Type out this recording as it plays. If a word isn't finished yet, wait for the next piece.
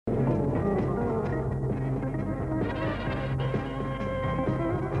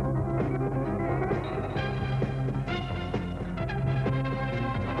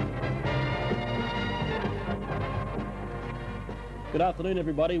Good afternoon,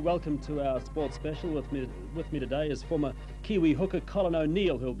 everybody. Welcome to our sports special. With me today is former Kiwi hooker Colin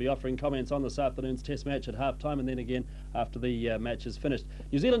O'Neill, who'll be offering comments on this afternoon's Test match at half-time and then again after the match is finished.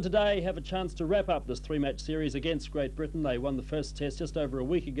 New Zealand today have a chance to wrap up this three-match series against Great Britain. They won the first Test just over a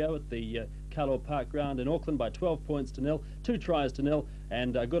week ago at the Carlaw Park ground in Auckland by 12 points to nil, 2 tries to nil,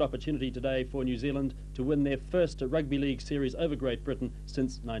 and a good opportunity today for New Zealand to win their first Rugby League series over Great Britain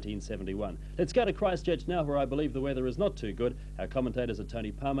since 1971. Let's go to Christchurch now, where I believe the weather is not too good. Our commentators are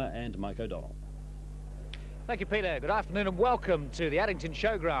Tony Palmer and Mike O'Donnell. Thank you, Peter. Good afternoon and welcome to the Addington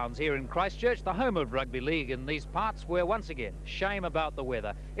Showgrounds here in Christchurch, the home of Rugby League in these parts, where once again, shame about the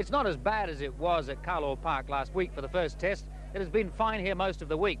weather. It's not as bad as it was at Carlaw Park last week for the first Test. It has been fine here most of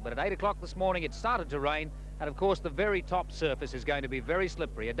the week, but at 8 o'clock this morning it started to rain, and of course the very top surface is going to be very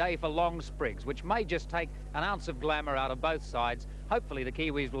slippery. A day for long sprigs, which may just take an ounce of glamour out of both sides. Hopefully the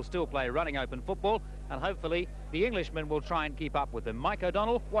Kiwis will still play running open football, and hopefully the Englishmen will try and keep up with them. Mike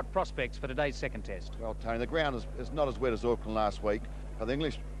O'Donnell, what prospects for today's second Test? Well, Tony, the ground is not as wet as Auckland last week, but the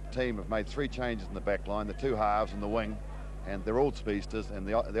English team have made 3 changes in the back line, the 2 halves and the wing, and they're all speedsters, and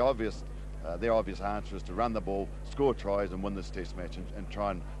their obvious answer is to run the ball, score tries and win this Test match and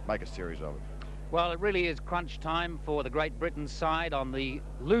try and make a series of it. Well, it really is crunch time for the Great Britain side on the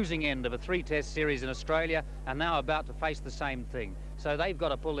losing end of a 3-Test series in Australia, and now about to face the same thing. So they've got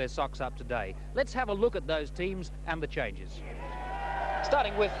to pull their socks up today. Let's have a look at those teams and the changes.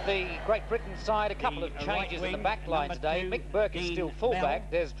 Starting with the Great Britain side, a couple of changes in the back line today. Mick Burke is still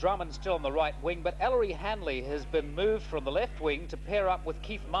fullback. There's Drummond still on the right wing, but Ellery Hanley has been moved from the left wing to pair up with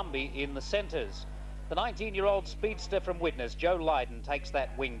Keith Mumby in the centres. The 19-year-old speedster from Widnes, Joe Lydon, takes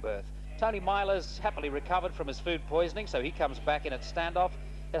that wing berth. Tony Myler's happily recovered from his food poisoning, so he comes back in at standoff.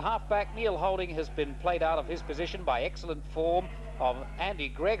 At half-back, Neil Holding has been played out of his position by excellent form of Andy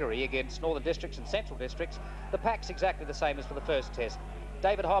Gregory against Northern Districts and Central Districts. The pack's exactly the same as for the first Test.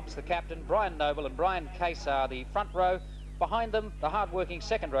 David Hobbs, the captain, Brian Noble and Brian Case are the front row. Behind them, the hard-working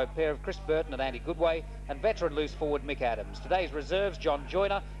second-row pair of Chris Burton and Andy Goodway, and veteran loose forward Mick Adams. Today's reserves, John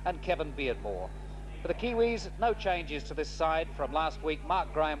Joyner and Kevin Beardmore. For the Kiwis, no changes to this side from last week.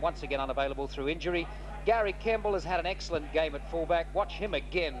 Mark Graham once again unavailable through injury. Gary Kemble has had an excellent game at fullback. Watch him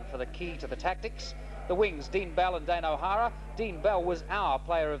again for the key to the tactics. The wings, Dean Bell and Dane O'Hara. Dean Bell was our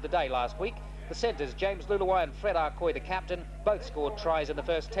player of the day last week. The centres, James Luluwai and Fred Arcoy, the captain, both scored tries in the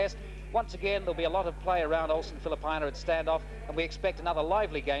first Test. Once again, there'll be a lot of play around Olsen Filipina at standoff, and we expect another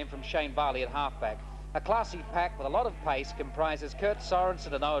lively game from Shane Varley at halfback. A classy pack with a lot of pace comprises Kurt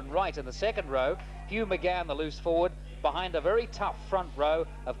Sorensen and Owen Wright in the second row, Hugh McGann, the loose forward, behind a very tough front row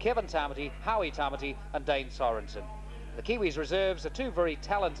of Kevin Tamati, Howie Tamati and Dane Sorensen. The Kiwis reserves are 2 very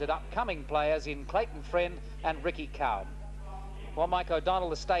talented upcoming players in Clayton Friend and Ricky Cowan. Well, Mike O'Donnell,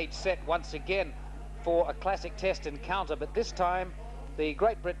 the stage set once again for a classic Test encounter, but this time the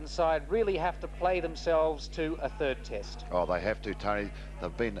Great Britain side really have to play themselves to a third Test. Oh, they have to, Tony.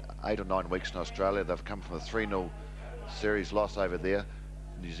 They've been 8 or 9 weeks in Australia. They've come from a 3-0 series loss over there.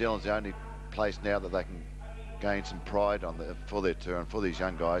 New Zealand's the only place now that they can gain some pride for their tour and for these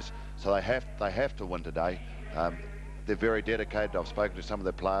young guys. So they have to win today. They're very dedicated. I've spoken to some of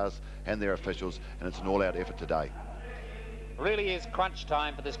their players and their officials, and it's an all-out effort today. Really is crunch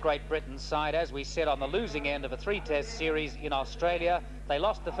time for this Great Britain side. As we said, on the losing end of a 3-Test series in Australia. They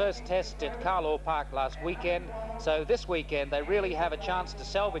lost the first Test at Carlaw Park last weekend, so this weekend they really have a chance to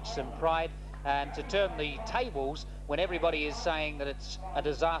salvage some pride and to turn the tables when everybody is saying that it's a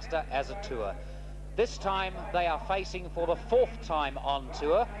disaster as a tour. This time they are facing for the 4th time on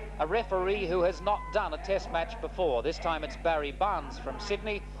tour a referee who has not done a Test match before. This time it's Barry Barnes from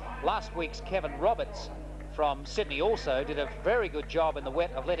Sydney. Last week's Kevin Roberts from Sydney also did a very good job in the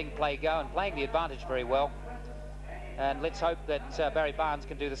wet of letting play go and playing the advantage very well. And let's hope that Barry Barnes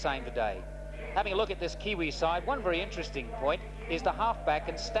can do the same today. Having a look at this Kiwi side, one very interesting point is the halfback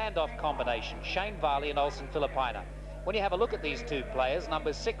and standoff combination, Shane Varley and Olsen Filipina. When you have a look at these 2 players,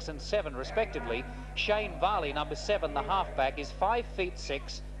 numbers 6 and 7 respectively, Shane Varley, number 7, the halfback, is 5 feet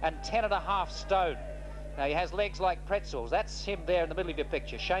 6 and 10.5 stone. Now he has legs like pretzels. That's him there in the middle of your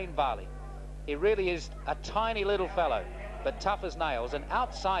picture, Shane Varley. He really is a tiny little fellow, but tough as nails. And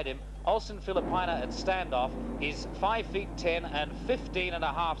outside him, Olsen Filipina at standoff is 5 feet 10 and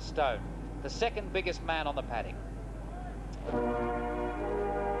 15.5 stone. The second biggest man on the paddock.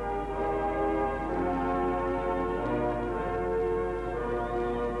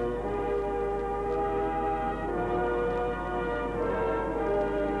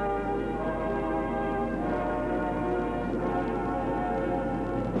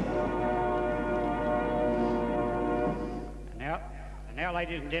 Now,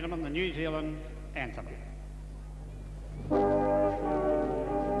 ladies and gentlemen, the New Zealand anthem.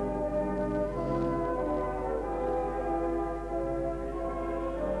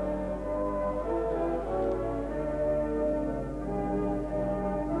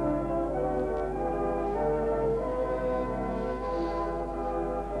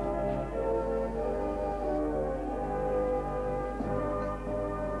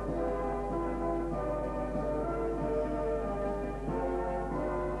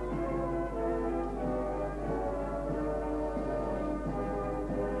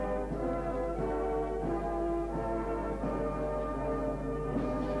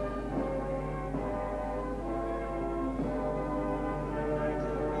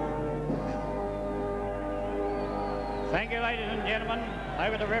 Thank you, ladies and gentlemen.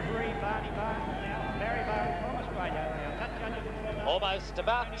 Over the referee, Barney Barnes, now Barry Barnes from Australia. Almost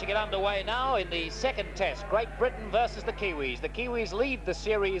about to get underway now in the second test. Great Britain versus the Kiwis. The Kiwis lead the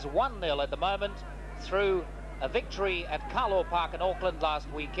series 1-0 at the moment through a victory at Carlaw Park in Auckland last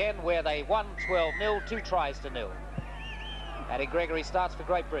weekend, where they won 12-0, 2 tries to 0. Andy Gregory starts for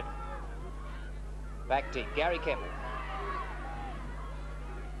Great Britain. Back to Gary Kemble.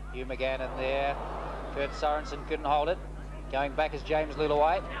 Hugh McGann in there. Kurt Sorensen couldn't hold it. Going back is James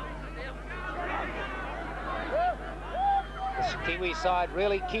Lulaway. This Kiwi side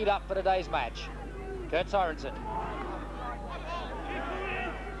really keyed up for today's match. Kurt Sorensen.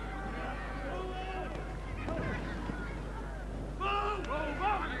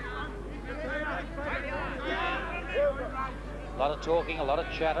 A lot of talking, a lot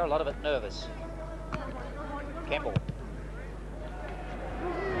of chatter, a lot of it nervous. Kemble.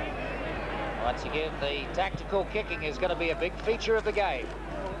 Once again, the tactical kicking is going to be a big feature of the game.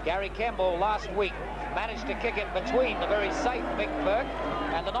 Gary Kemble last week managed to kick it between the very safe Mick Burke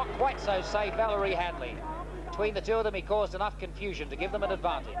and the not quite so safe Ellery Hadley. Between the two of them, he caused enough confusion to give them an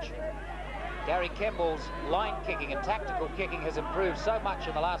advantage. Gary Kemble's line kicking and tactical kicking has improved so much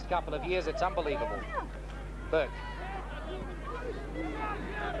in the last couple of years, it's unbelievable. Burke.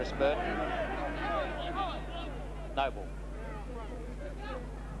 Chris Burton. Noble.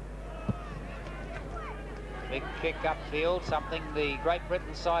 Big kick upfield, something the Great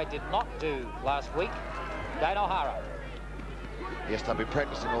Britain side did not do last week. Dane O'Hara. Yes, they'll be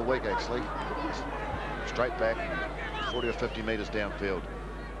practicing all week, actually. Straight back, 40 or 50 metres downfield.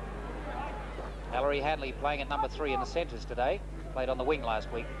 Ellery Hadley playing at number 3 in the centres today. Played on the wing last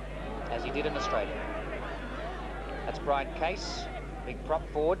week, as he did in Australia. That's Brian Case, big prop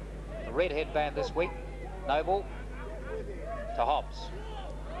forward. The red headband this week. Noble to Hobbs.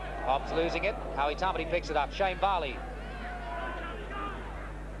 Hobbs losing it. Howie Tamati picks it up. Shane Varley.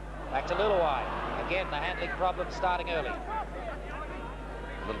 Back to Lulaway. Again, the handling problem starting early.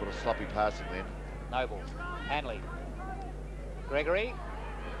 A little bit of sloppy passing then. Noble. Hanley. Gregory.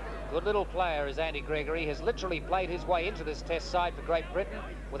 Good little player is Andy Gregory. Has literally played his way into this test side for Great Britain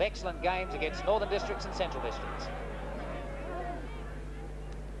with excellent games against Northern Districts and Central Districts.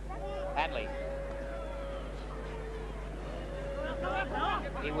 Hanley.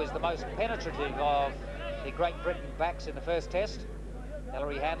 He was the most penetrative of the Great Britain backs in the first test.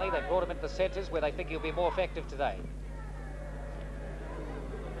 Ellery Hanley, they brought him into the centres where they think he'll be more effective today.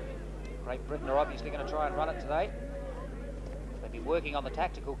 Great Britain are obviously going to try and run it today. They've been working on the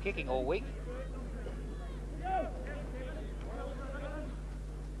tactical kicking all week.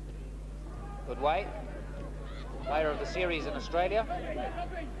 Goodway, player of the series in Australia.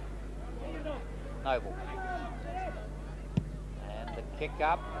 Noble. The kick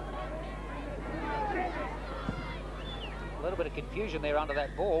up. A little bit of confusion there under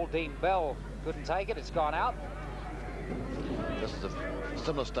that ball. Dean Bell couldn't take it. It's gone out. This is a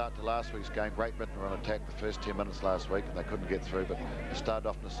similar start to last week's game. Great Britain were on attack the first 10 minutes last week and they couldn't get through, but they started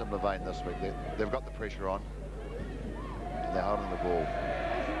off in a similar vein this week. They've got the pressure on and they're holding the ball.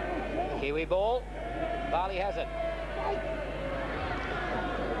 Kiwi ball. Varley has it.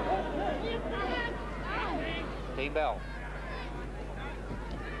 Dean Bell.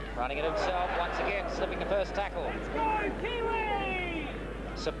 Running it himself once again, slipping the first tackle.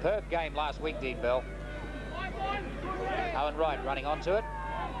 Superb game last week, Dean Bell. Owen Wright running onto it.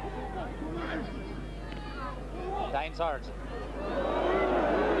 Dane Sorensen.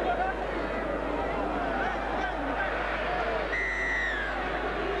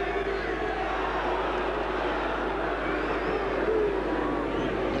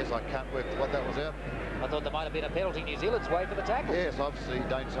 Yes, I can't work what that was out. I thought there might have been a penalty New Zealand's way for the tackle. Yes, obviously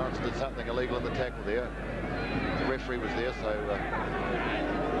Dane Sorensen did something illegal in the tackle there. The referee was there, so...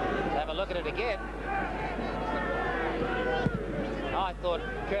 Have a look at it again. I thought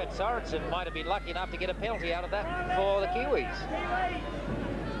Kurt Sorensen might have been lucky enough to get a penalty out of that for the Kiwis.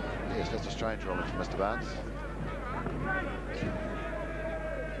 Yes, that's a strange ruling from Mr. Barnes.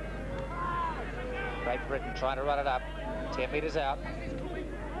 Great Britain trying to run it up. 10 metres out.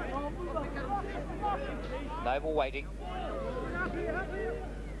 Noble waiting.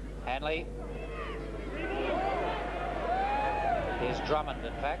 Hanley. Here's Drummond,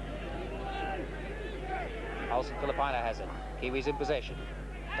 in fact. Olsen Filipino has it. Kiwis in possession.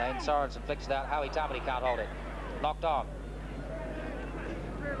 Dane Sorensen flicks it out. Howie Tamati can't hold it. Knocked on.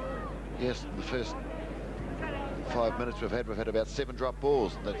 Yes, in the first 5 minutes we've had about 7 drop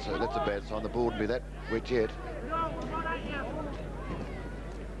balls. That's a bad sign. The ball wouldn't be that wet yet.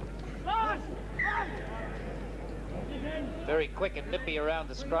 Very quick and nippy around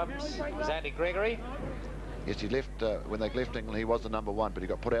the scrums is Andy Gregory. Yes, he left, when they left England, he was the #1, but he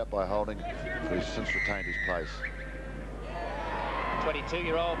got put out by Holding, but he's since retained his place.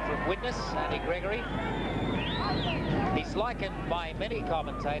 22-year-old from Widnes, Andy Gregory. He's likened by many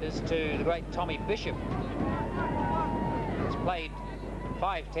commentators to the great Tommy Bishop. He's played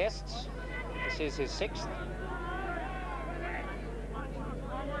 5 tests. This is his 6th.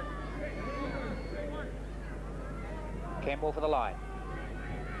 Campbell for the line.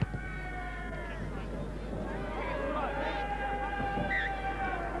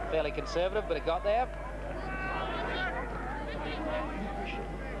 Fairly conservative, but it got there.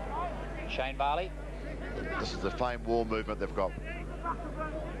 Shane Barley. This is the famed wall movement they've got.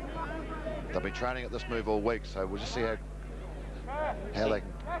 They've been training at this move all week, so we'll just see how they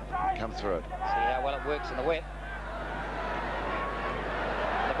can come through it. See how well it works in the wet.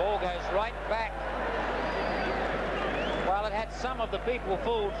 The ball goes right back. Well, it had some of the people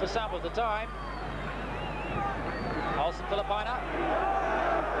fooled for some of the time. Olsen Filipina,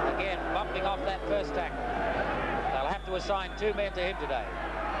 again, bumping off that first tackle. They'll have to assign 2 men to him today.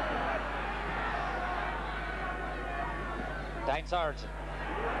 Dane Sorensen.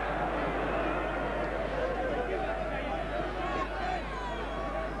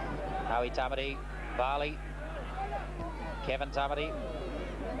 Howie Tamati, Barley, Kevin Tamati.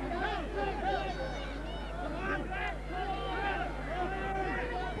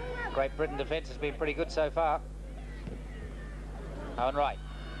 Great Britain defence has been pretty good so far. Owen Wright.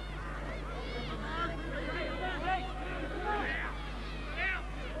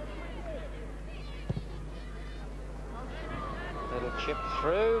 Little chip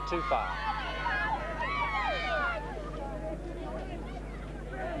through, too far.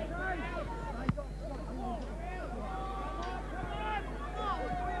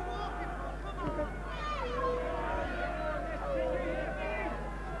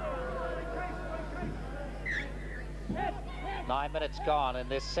 Nine minutes gone in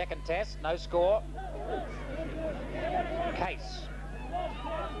this second test, no score. Case.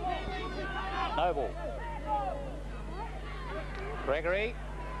 Noble. Gregory.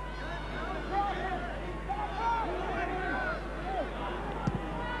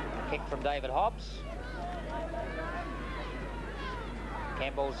 Kick from David Hobbs.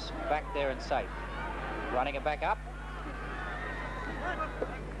 Campbell's back there and safe. Running it back up.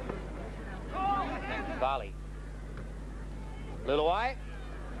 Barley. Luluai.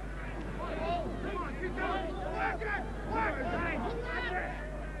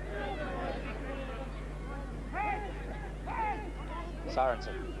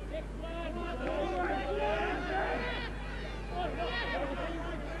 Sorensen.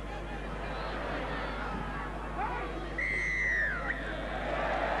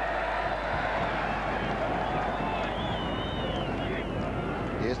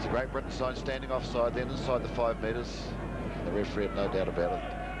 Yes, the Great Britain side standing offside, then inside the 5 metres. The referee had no doubt about it.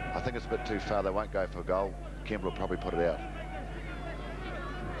 I think it's a bit too far. They won't go for a goal. Campbell will probably put it out.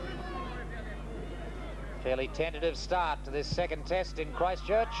 Fairly tentative start to this second test in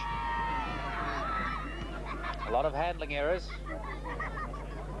Christchurch. A lot of handling errors.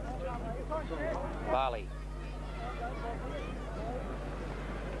 Barley.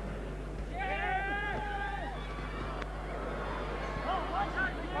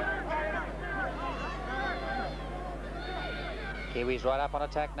 Kiwis right up on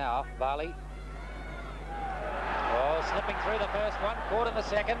attack now. Barley. Oh, slipping through the first one, caught in the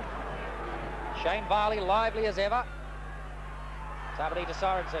second. Shane Barley lively as ever. Tamati to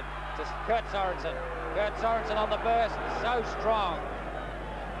Sorensen, to Kurt Sorensen. Kurt Sorensen on the burst, so strong.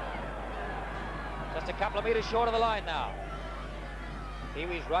 Just a couple of metres short of the line now.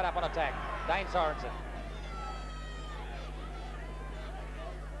 Kiwis right up on attack. Dane Sorensen.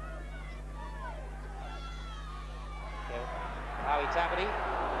 Howie Tamati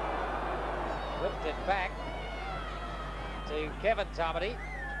whipped it back to Kevin Tamati.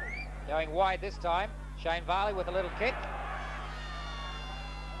 Going wide this time. Shane Varley with a little kick.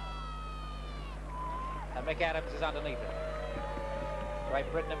 And Mick Adams is underneath it. Great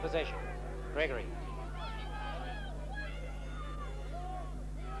Britain in possession. Gregory.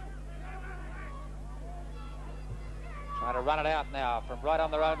 Trying to run it out now from right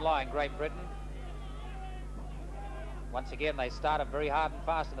on their own line, Great Britain. Once again, they started very hard and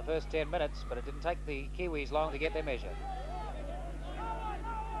fast in the first 10 minutes, but it didn't take the Kiwis long to get their measure.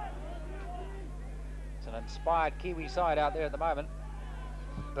 It's an inspired Kiwi side out there at the moment.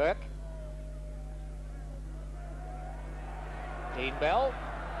 Burke. Dean Bell.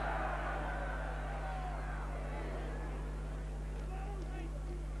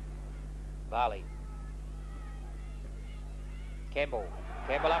 Varley. Campbell.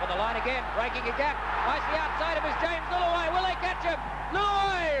 Campbell up on the line again, breaking a gap. Nicely outside him is James Luluwai. Will they catch him?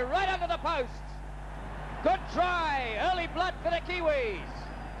 Luluwai right under the posts. Good try. Early blood for the Kiwis.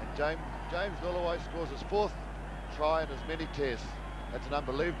 And James Luluwai scores his 4th try in as many tests. That's an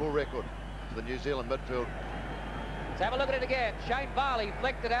unbelievable record for the New Zealand midfield. Let's have a look at it again. Shane Varley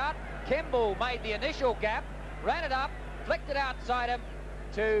flicked it out. Campbell made the initial gap, ran it up, flicked it outside him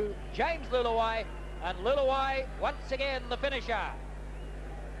to James Luluwai, and Luluwai once again the finisher.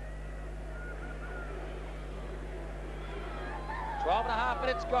 Twelve and a half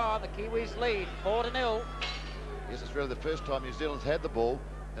minutes gone. The Kiwis lead 4-0. Yes, it's really the first time New Zealand's had the ball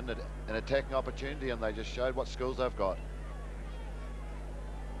in an attacking opportunity, and they just showed what skills they've got.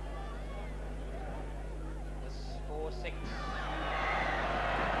 This 4-6.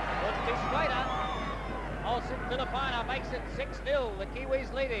 Good to Slater. Olsen Filipina makes it 6-0. The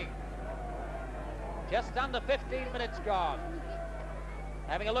Kiwis leading. Just under 15 minutes gone.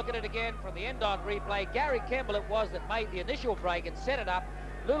 Having a look at it again from the end-on replay, Gary Campbell it was that made the initial break and set it up.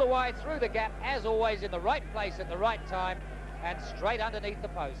 Luluwai through the gap, as always, in the right place at the right time and straight underneath the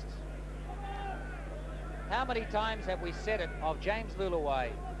posts. How many times have we said it of James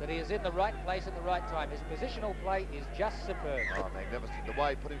Luluwai, that he is in the right place at the right time? His positional play is just superb. Oh, magnificent. The way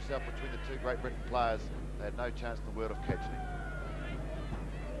he put himself between the two Great Britain players, they had no chance in the world of catching him.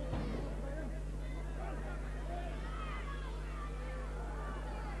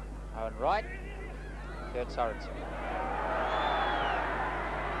 Owen Wright, Kurt Sorensen.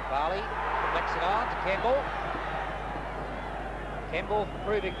 Varley flicks it on to Campbell. Campbell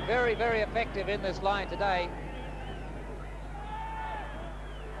proving very, very effective in this line today.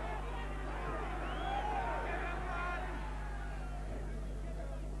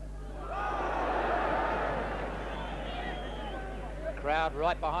 Crowd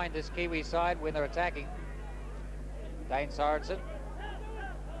right behind this Kiwi side when they're attacking. Dane Sorensen.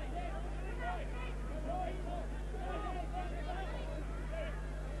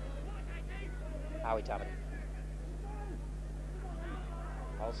 Howie Tummett.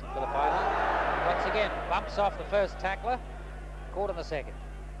 Olsen Filipina once again bumps off the first tackler, caught on the second.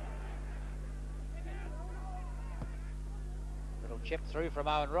 Little chip through from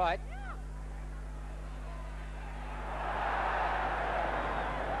Owen Wright.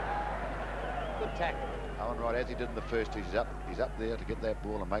 Good tackle. Owen Wright, as he did in the first, he's up there to get that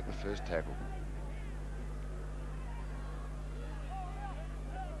ball and make the first tackle.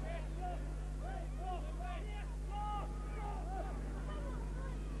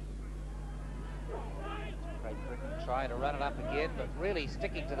 Trying to run it up again, but really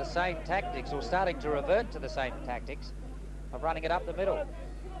sticking to the same tactics, or starting to revert to the same tactics of running it up the middle.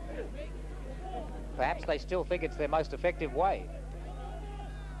 Perhaps they still think it's their most effective way.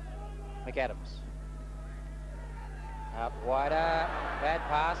 McAdams. Out wider, bad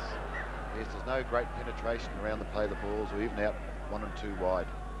pass. Yes, there's no great penetration around the play of the balls, or even out 1 and 2 wide.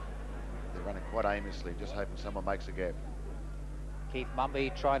 They're running quite aimlessly, just hoping someone makes a gap. Keith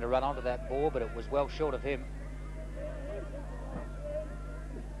Mumby trying to run onto that ball, but it was well short of him.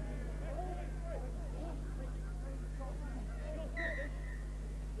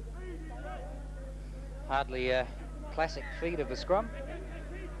 Hardly a classic feed of the scrum.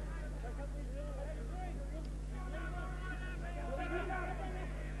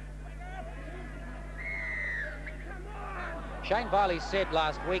 Shane Varley said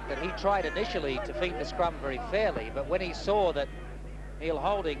last week that he tried initially to feed the scrum very fairly, but when he saw that Neil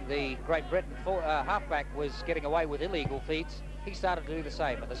Holding, the Great Britain halfback, was getting away with illegal feeds, he started to do the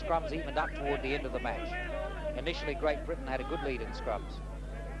same, and the scrums evened up toward the end of the match. Initially, Great Britain had a good lead in scrums.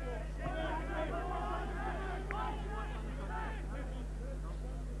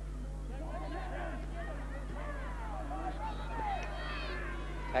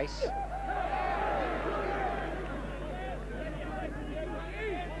 Case.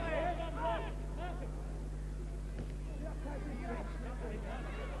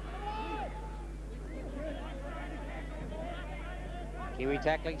 Kiwi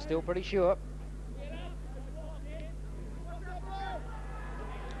tackling still pretty sure.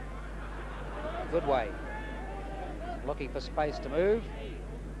 Good way. Looking for space to move.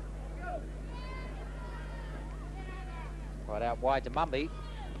 Right out wide to Mumby.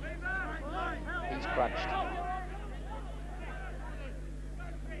 He's crunched.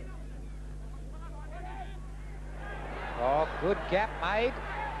 Oh, good gap made.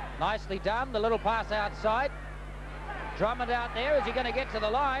 Nicely done. The little pass outside. Drummond out there. Is he going to get to the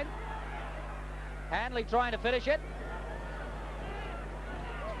line? Hanley trying to finish it.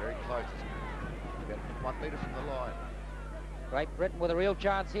 It's very close. It's about 1 metre from the line. Great Britain with a real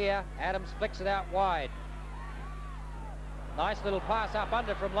chance here. Adams flicks it out wide. Nice little pass up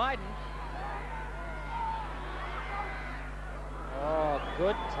under from Lydon. Oh,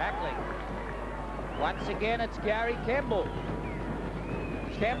 good tackling. Once again, it's Gary Kemble.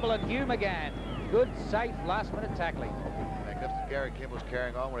 Kemble and Hugh McGann. Good, safe, last-minute tackling. Magnificent. Gary Kemble's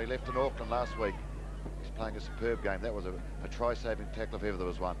carrying on when he left in Auckland last week. He's playing a superb game. That was a try-saving tackle if ever there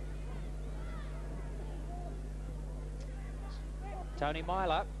was one. Tony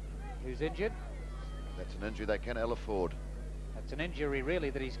Myler, who's injured. That's an injury they can ill afford. That's an injury, really,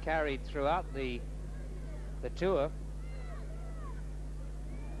 that he's carried throughout the tour.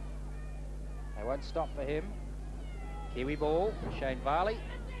 They won't stop for him. Kiwi ball, Shane Varley.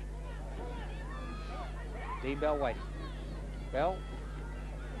 Dean Bell waiting. Bell,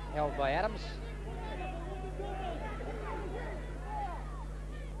 held by Adams.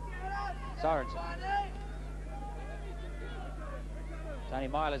 Sorensen. Tony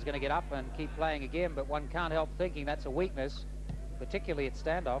Myler's going to get up and keep playing again, but one can't help thinking that's a weakness, particularly at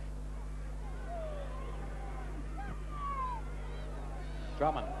standoff.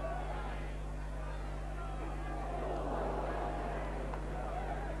 Drummond.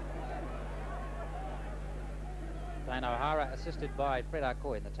 Dane O'Hara assisted by Fred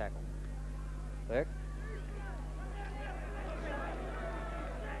Arcoy in the tackle. Burke.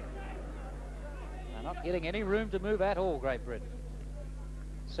 They're not getting any room to move at all, Great Britain.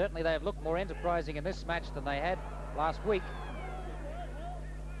 Certainly they have looked more enterprising in this match than they had last week.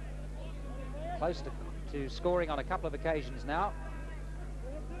 Close to scoring on a couple of occasions now.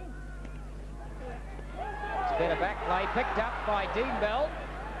 It's a better back play, picked up by Dean Bell.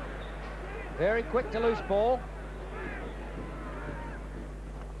 Very quick to loose ball.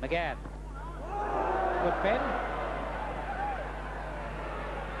 McGann. Good pen.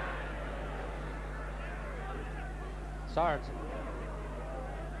 Sorensen.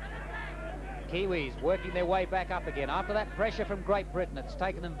 Kiwis working their way back up again. After that pressure from Great Britain, it's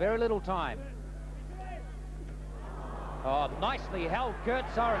taken them very little time. Oh, nicely held, Kurt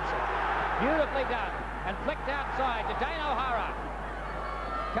Sorensen. Beautifully done. And flicked outside to Dane O'Hara.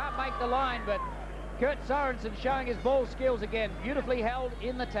 Can't make the line, but Kurt Sorensen showing his ball skills again. Beautifully held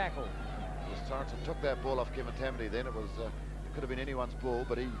in the tackle. Sorensen took that ball off Kevin Tamati then. It could have been anyone's ball,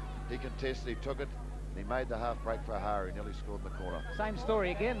 but he contested, he took it, and he made the half break for O'Hara. He nearly scored in the corner. Same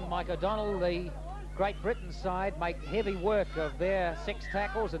story again. Mike O'Donnell, the Great Britain side, make heavy work of their 6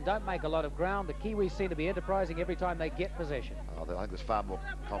 tackles and don't make a lot of ground. The Kiwis seem to be enterprising every time they get possession. I think there's far more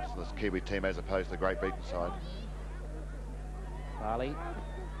confidence in this Kiwi team as opposed to the Great Britain side. Varley,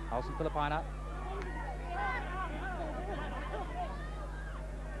 Olsen Filipina.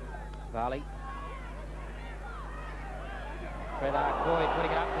 Varley. Fred Arcoy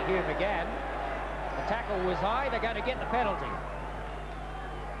putting it up to Hugh McGann. The tackle was high, they're going to get the penalty.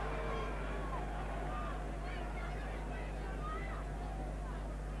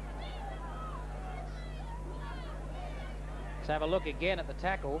 Let's have a look again at the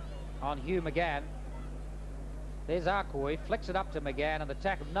tackle on Hugh McGann. There's Arcoy, flicks it up to McGann, and the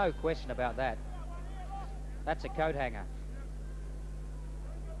tackle, no question about that. That's a coat hanger.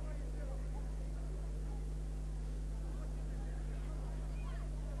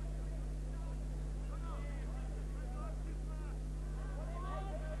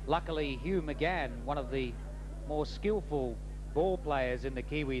 Luckily, Hugh McGann, one of the more skillful ball players in the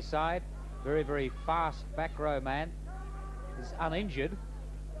Kiwi side, very, very fast back row man, is uninjured.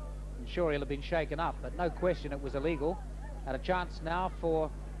 I'm sure he'll have been shaken up, but no question it was illegal. And a chance now for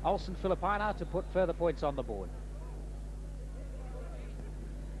Olsen Filipina to put further points on the board.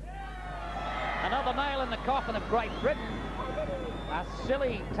 Another nail in the coffin of Great Britain. A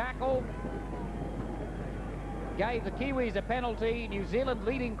silly tackle gave the Kiwis a penalty. New Zealand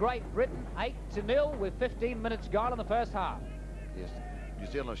leading Great Britain 8-0 with 15 minutes gone in the first half. Yes, New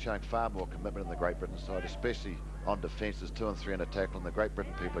Zealand is showing far more commitment in the Great Britain side, especially on defences, 2 and 3 in a tackle, and the Great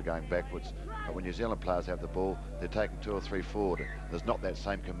Britain people are going backwards. But when New Zealand players have the ball, they're taking 2 or 3 forward. There's not that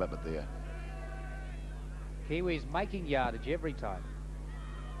same commitment there. Kiwis making yardage every time.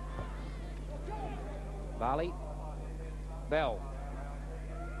 Varley. Bell.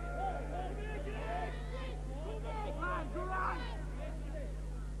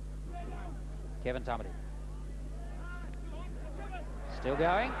 Kevin Tamati. Still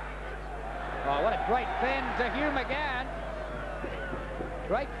going. Oh, what a great fend to Hugh McGann.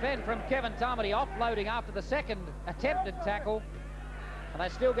 Great fend from Kevin Tamati, offloading after the second attempted tackle. And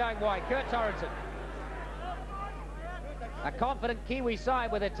they're still going wide. Kurt Sorensen. A confident Kiwi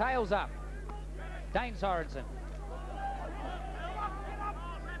side with their tails up. Dane Sorensen.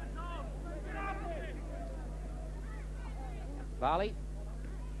 Varley.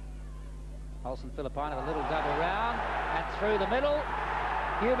 Olsen Filipina, a little double round, and through the middle.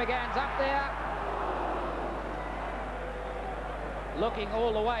 Hugh McGann's up there. Looking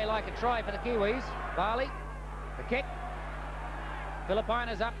all the way like a try for the Kiwis. Varley, the kick.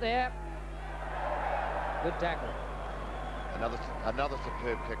 Filipaina's up there. Good tackle. Another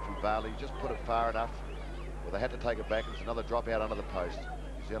superb kick from Varley. Just put it far enough where they had to take it back. It's another drop out under the post.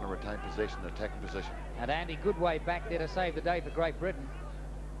 New Zealand retained possession, attacking position. And Andy Goodway back there to save the day for Great Britain.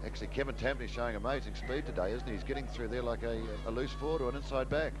 Actually, Kevin Tammany's showing amazing speed today, isn't he? He's getting through there like a loose forward or an inside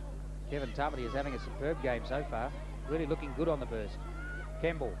back. Kevin Tamati is having a superb game so far. Really looking good on the burst.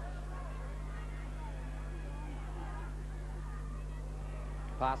 Kemble.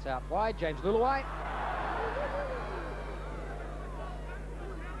 Pass out wide, James Luluwai.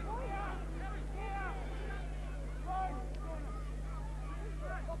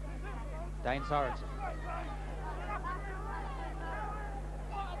 Dane Sorensen.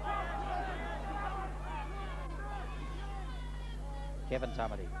 Kevin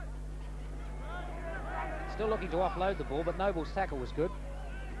Tamati. Still looking to offload the ball, but Noble's tackle was good.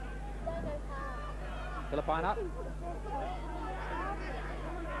 Filipaina.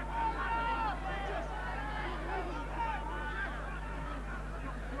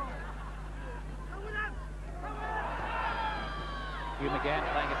 Hugh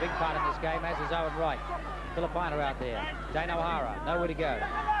McGann playing a big part in this game, as is Owen Wright. Filipaina out there. Dane O'Hara, nowhere to go.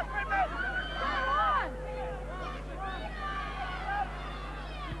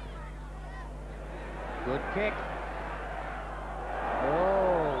 Good kick.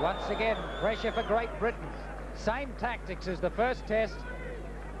 Oh, once again, pressure for Great Britain. Same tactics as the first test.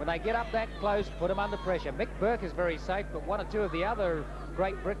 When they get up that close, put them under pressure. Mick Burke is very safe, but one or two of the other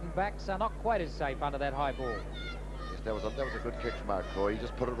Great Britain backs are not quite as safe under that high ball. Yes, that was a good kick from Mark Coy. He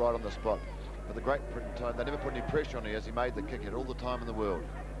just put it right on the spot. But the Great Britain time, they never put any pressure on him as he made the kick. He had all the time in the world.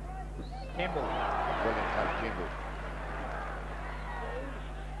 Kemble. Brilliant take, Kemble.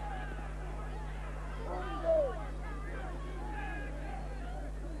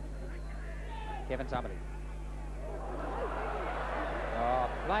 Kevin Tamati. Oh,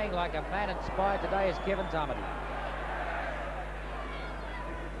 playing like a man inspired today is Kevin Tamati.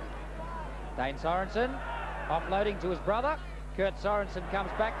 Dane Sorensen offloading to his brother. Kurt Sorensen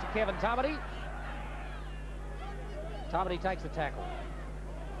comes back to Kevin Tamati. Tamati takes the tackle.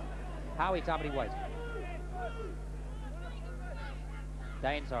 Howie Tamati waits.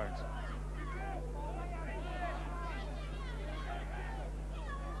 Dane Sorensen.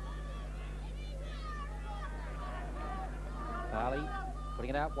 Farley putting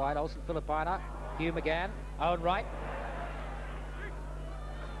it out wide. Olsen Filipaina. Hugh McGann. Owen Wright.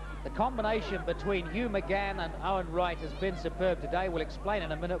 The combination between Hugh McGann and Owen Wright has been superb today. We'll explain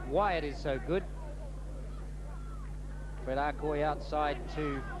in a minute why it is so good. Fred Arcoy outside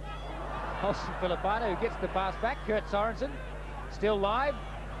to Olsen Filipaina, who gets the pass back. Kurt Sorensen still live.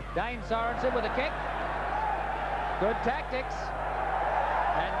 Dane Sorensen with a kick. Good tactics.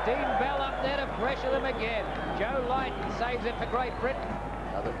 And Dean Bell up there to pressure them again. Joe Lydon saves it for Great Britain.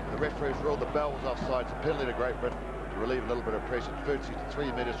 The referees ruled the bell was offside. It's a penalty to Great Britain to relieve a little bit of pressure.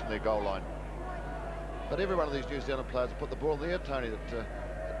 33 metres from their goal line. But every one of these New Zealand players have put the ball in the air, Tony.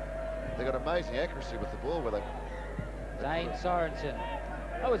 They've got amazing accuracy with the ball. Where Dane Sorensen.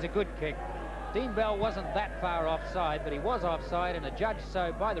 That was a good kick. Dean Bell wasn't that far offside, but he was offside and adjudged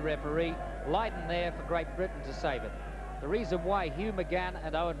so by the referee. Lydon there for Great Britain to save it. The reason why Hugh McGann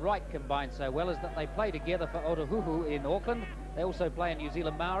and Owen Wright combine so well is that they play together for Otahuhu in Auckland. They also play in New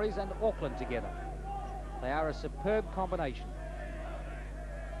Zealand Maoris and Auckland together. They are a superb combination.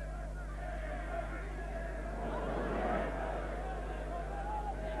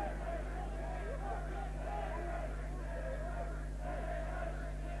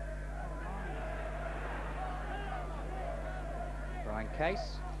 Brian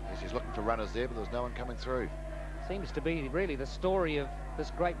Case. Yes, he's looking for runners there, but there's no one coming through. Seems to be really the story of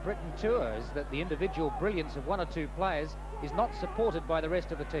this Great Britain tour, is that the individual brilliance of one or two players is not supported by the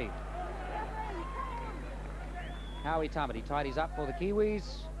rest of the team. Howie Tamati tidies up for the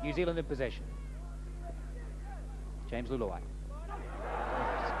Kiwis. New Zealand in possession. James Luluwai.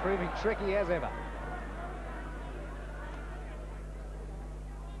 It's proving tricky as ever.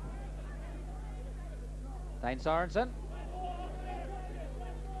 Dane Sorensen.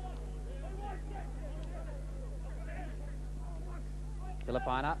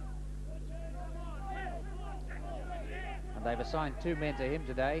 Filipaina. And they've assigned 2 men to him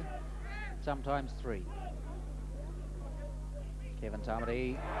today, sometimes 3. Kevin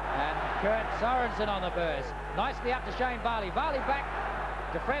Tamati and Kurt Sorensen on the burst. Nicely up to Shane Varley. Varley back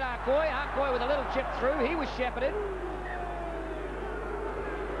to Fred Arcoy. Arcoy with a little chip through. He was shepherded.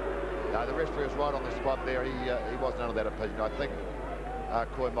 No, the referee was right on the spot there. He wasn't under that opinion. I think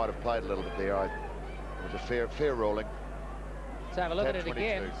Coy might have played a little bit there. It was a fair ruling. Let's have a look at it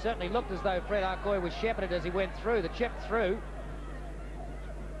again. It certainly looked as though Fred Arcoy was shepherded as he went through. The chip through.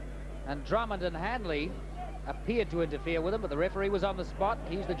 And Drummond and Hanley appeared to interfere with him, but the referee was on the spot.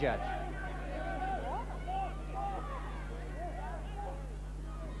 He's the judge.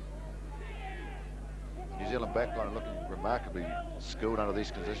 New Zealand backline looking remarkably skilled under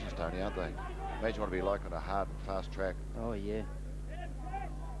these conditions, Tony, aren't they? Imagine what it'd be like on a hard and fast track. Oh, yeah.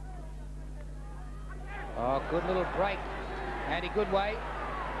 Oh, good little break. Andy Goodway.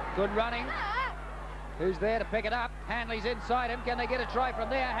 Good running. Who's there to pick it up? Hanley's inside him. Can they get a try from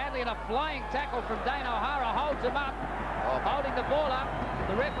there? Hanley, and a flying tackle from Dane O'Hara holds him up. Holding the ball up.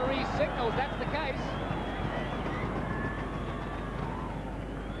 The referee signals that's the case.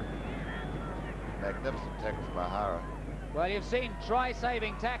 Magnificent tackle from O'Hara. Well, you've seen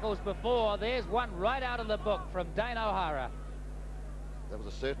try-saving tackles before. There's one right out of the book from Dane O'Hara. That was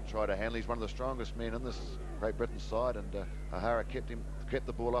a certain try to Hanley. He's one of the strongest men in this Great Britain side, and O'Hara kept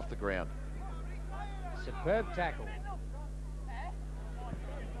the ball off the ground. Superb tackle.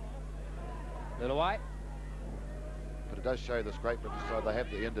 Little White. But it does show this Great Britain side, they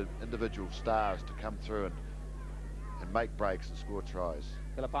have the individual stars to come through and make breaks and score tries.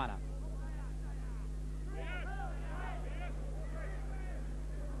 Filipina.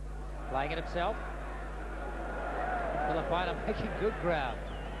 Playing it himself. Filipina making good ground.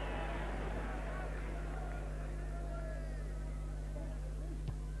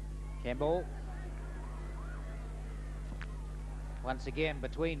 Campbell. Once again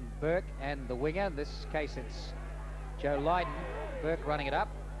between Burke and the winger. In this case it's Joe Lydon. Burke running it up.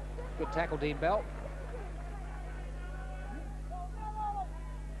 Good tackle, Dean Bell.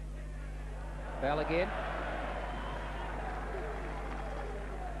 Bell again.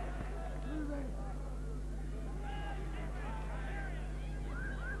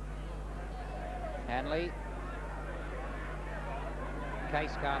 Hanley.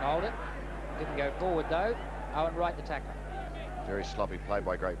 Case can't hold it. Didn't go forward though. Owen Wright the tackler. Very sloppy play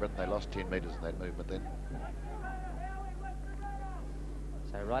by Great Britain. They lost 10 metres in that movement then.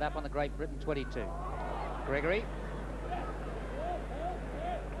 So right up on the Great Britain 22. Gregory.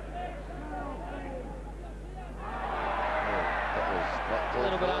 That was A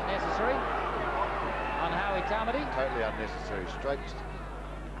little bit unnecessary on Howie Tamati. Totally unnecessary. Straight.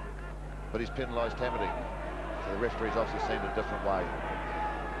 But he's penalised Tamati. So the referee's obviously seen it a different way.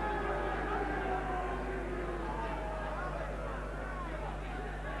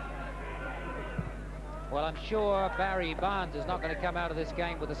 Well, I'm sure Barry Barnes is not going to come out of this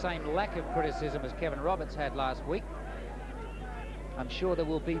game with the same lack of criticism as Kevin Roberts had last week. I'm sure there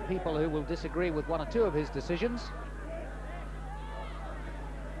will be people who will disagree with one or two of his decisions.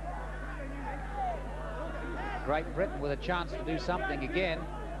 Great Britain with a chance to do something again.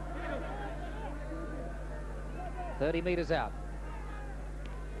 30 metres out.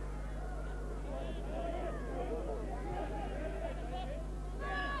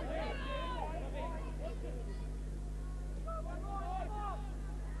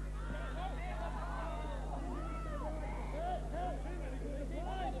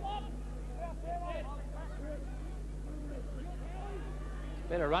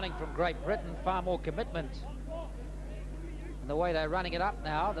 Better running from Great Britain, far more commitment. And the way they're running it up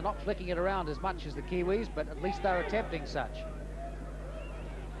now, they're not flicking it around as much as the Kiwis, but at least they're attempting such.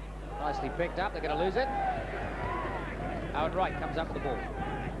 Nicely picked up, they're going to lose it. Owen Wright comes up with the ball.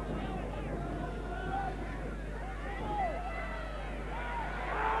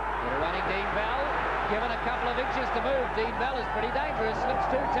 They're running Dean Bell, given a couple of inches to move. Dean Bell is pretty dangerous, slips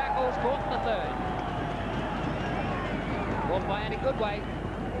 2 tackles, caught in the third. Caught by Andy Goodway.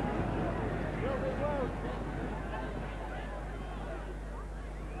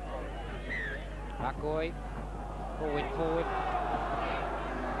 Arcoy, forward.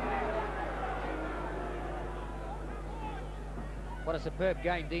 What a superb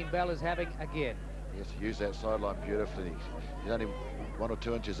game Dean Bell is having again. He has to use that sideline beautifully. He's only 1 or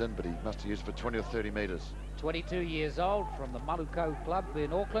 2 inches in, but he must have used it for 20 or 30 metres. 22 years old, from the Maluko Club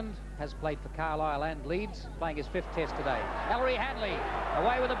in Auckland, has played for Carlisle and Leeds, playing his 5th test today. Ellery Hanley,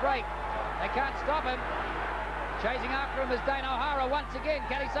 away with a break. They can't stop him. Chasing after him is Dane O'Hara once again.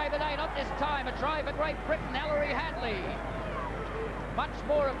 Can he save the day? Not this time. A try for Great Britain, Ellery Hanley. Much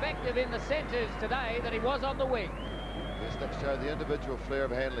more effective in the centres today than he was on the wing. Yes, that showed the individual flair of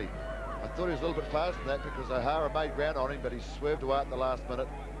Hanley. I thought he was a little bit faster than that because O'Hara made ground on him, but he swerved away at the last minute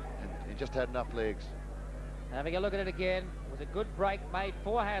and he just had enough legs. Having a look at it again, it was a good break made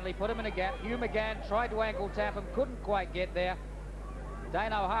for Hanley, put him in a gap. Hugh McGann tried to ankle tap him, couldn't quite get there.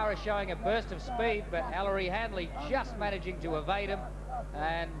 Dane O'Hara showing a burst of speed, but Ellery Hanley just managing to evade him,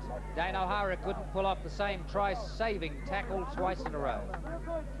 and Dane O'Hara couldn't pull off the same try-saving tackle twice in a row.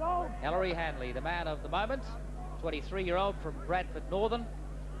 Ellery Hanley, the man of the moment, 23-year-old from Bradford Northern.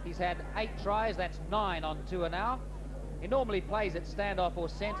 He's had 8 tries, that's 9 on tour now. He normally plays at standoff or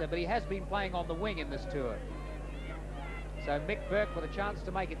centre, but he has been playing on the wing in this tour. So Mick Burke with a chance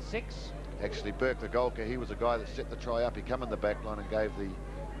to make it 6. Actually, Burke, the goalkeeper, he was the guy that set the try up. He come in the back line and gave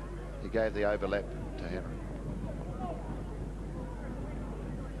the overlap to Henry.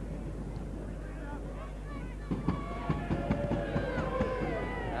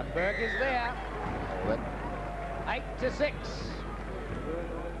 Now Burke is there. Oh, 8-6.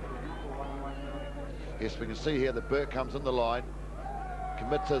 Yes, we can see here that Burke comes in the line,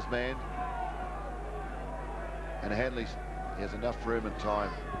 commits his man, and Hanley has enough room and time.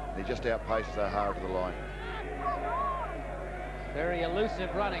 He just outpaces O'Hara to the line. Very elusive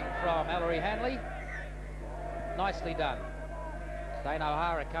running from Ellery Hanley. Nicely done. Dane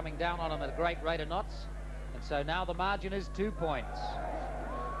O'Hara coming down on him at a great rate of knots. And so now the margin is 2 points.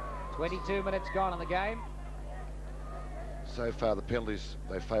 22 minutes gone in the game. So far, the penalties,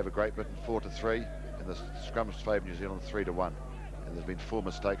 they favour Great Britain 4-3, and the scrums favour New Zealand 3-1. And there's been 4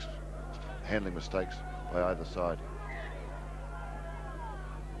 mistakes, handling mistakes by either side.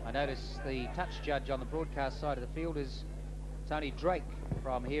 I notice the touch judge on the broadcast side of the field is Tony Drake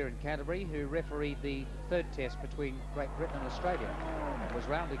from here in Canterbury, who refereed the 3rd test between Great Britain and Australia and was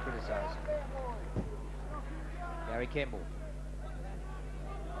roundly criticised. Gary Kemble.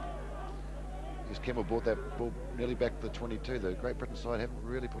 Yes, Kemble brought that ball nearly back to the 22. The Great Britain side haven't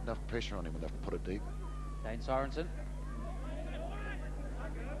really put enough pressure on him when they've put it deep. Dane Sorensen.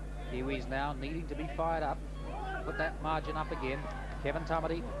 Kiwis now needing to be fired up. Put that margin up again. Kevin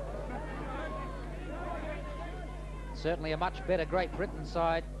Tumity. Certainly a much better Great Britain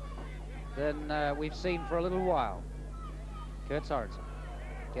side than we've seen for a little while. Kurt Sorensen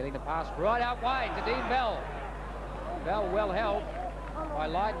getting the pass right out wide to Dean Bell. Bell well held by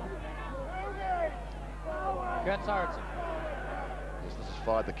Lydon. Kurt Sorensen. Yes, this has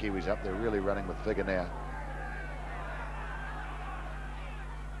fired the Kiwis up. They're really running with vigour now.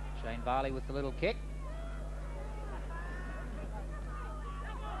 Shane Varley with the little kick.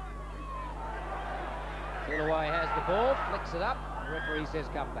 Gillaway has the ball, flicks it up, the referee says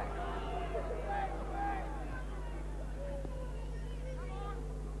come back.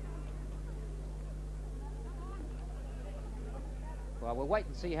 Well, we'll wait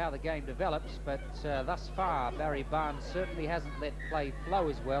and see how the game develops, but thus far Barry Barnes certainly hasn't let play flow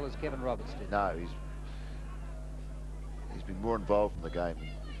as well as Kevin Roberts did. No, he's been more involved in the game.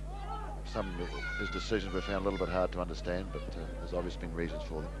 Some of his decisions were found a little bit hard to understand, but there's obviously been reasons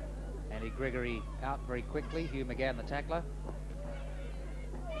for them. Andy Gregory out very quickly. Hugh McGann, the tackler.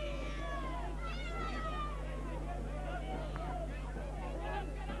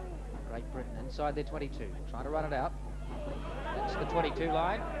 Great Britain inside their 22, trying to run it out. That's the 22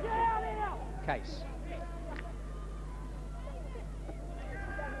 line. Case.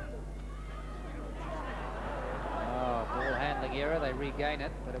 Oh, ball handling error. They regain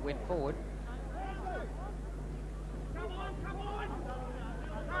it, but it went forward.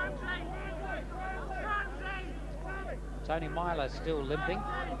 Tony Myler still limping.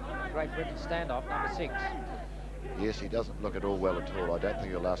 Great Britain standoff, number 6. Yes, he doesn't look at all well at all. I don't think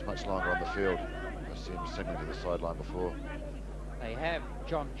he'll last much longer on the field. I've seen him signaling to the sideline before. They have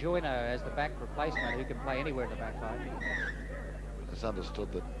John Joyner as the back replacement who can play anywhere in the back line. It's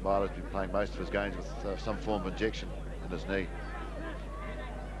understood that Myler's been playing most of his games with some form of injection in his knee.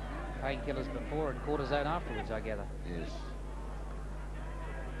 Painkillers before and cortisone afterwards, I gather. Yes.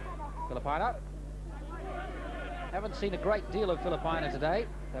 Filipina. Haven't seen a great deal of Filipina today.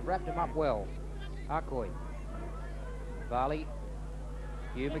 They've wrapped him up well. Arcoy. Varley.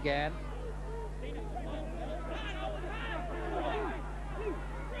 Hugh McGann.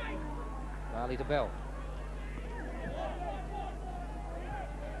 Varley to Bell.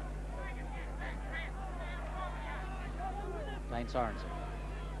 Dane Sorensen.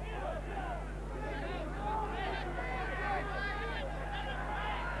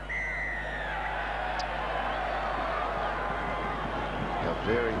 A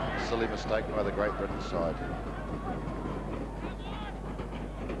very silly mistake by the Great Britain side.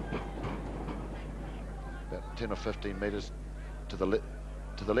 About 10 or 15 metres to the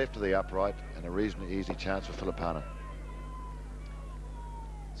left of the upright, and a reasonably easy chance for Filipina.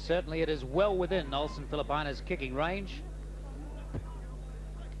 Certainly it is well within Olsen Filipina's kicking range.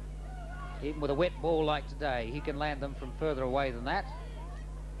 Even with a wet ball like today, he can land them from further away than that.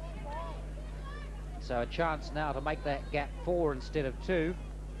 So a chance now to make that gap 4 instead of 2.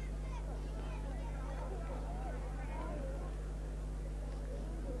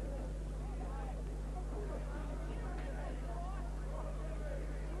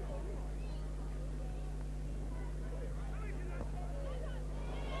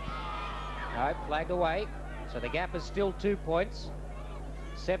 No, flagged away. So the gap is still 2 points.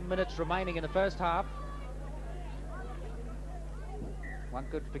 7 minutes remaining in the first half. One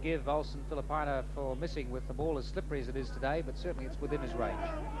could forgive Olsen Filipina for missing with the ball as slippery as it is today, but certainly it's within his range.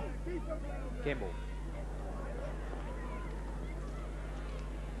 Kemble.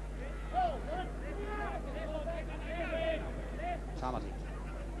 Tamati.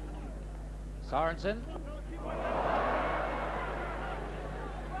 Sorensen.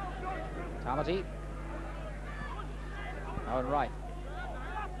 Tamati. Owen Wright.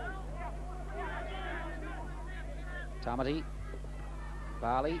 Tamati.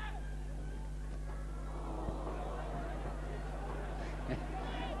 Barley.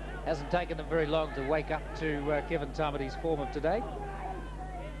 Hasn't taken them very long to wake up to Kevin Tamati's form of today.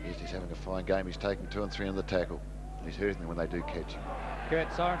 Yes, he's having a fine game. He's taking 2 and 3 on the tackle. He's hurting them when they do catch him. Kurt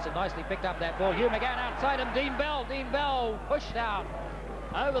Sorensen nicely picked up that ball. Hugh McGann outside him. Dean Bell. Dean Bell pushed out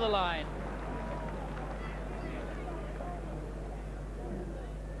over the line.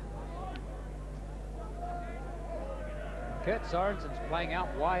 Kurt Sorensen's playing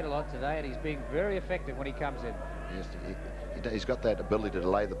out wide a lot today, and he's being very effective when he comes in. Yes, he's got that ability to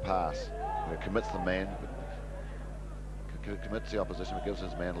delay the pass. Commits the man, commits the opposition, but gives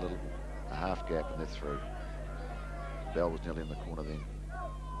his man a half gap, and they're through. Bell was nearly in the corner then.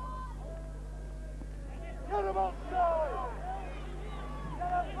 Get him outside!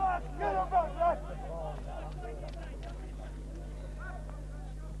 Get him back! Get him back!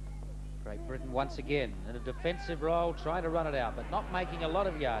 Great Britain once again in a defensive role, trying to run it out, but not making a lot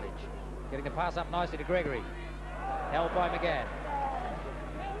of yardage. Getting the pass up nicely to Gregory. Held by McGann.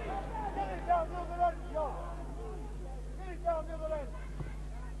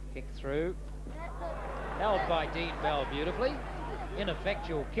 Kick through. Held by Dean Bell beautifully.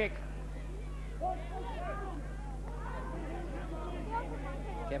 Ineffectual kick.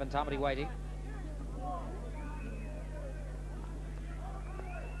 Kevin Tamati waiting.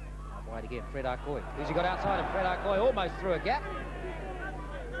 Wide again, Fred Arcoy. Who's he got outside him? Fred Arcoy almost through a gap.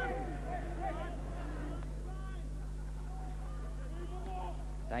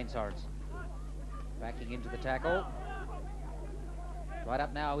 Dane Sorensen backing into the tackle. Right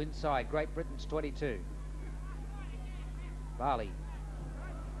up now inside, Great Britain's 22. Barley.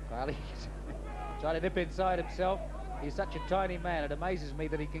 Barley trying to nip inside himself. He's such a tiny man, it amazes me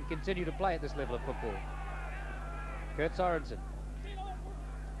that he can continue to play at this level of football. Kurt Sorensen.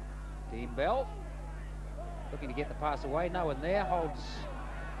 Dean Bell looking to get the pass away. No one there. Holds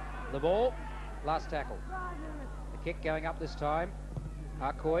the ball. Last tackle. The kick going up this time.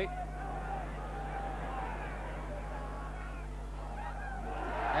 Arcoy.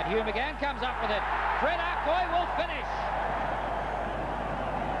 And Hugh McGann comes up with it. Fred Arcoy will finish.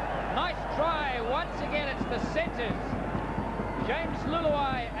 Nice try. Once again, it's the centres. James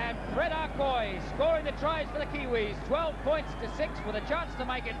Luluai and Fred Arcoy scoring the tries for the Kiwis. 12 points to 6 with a chance to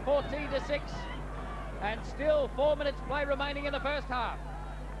make it 14 to 6. And still 4 minutes play remaining in the first half.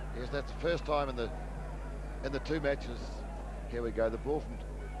 Yes, that's the first time in the 2 matches. Here we go, the ball from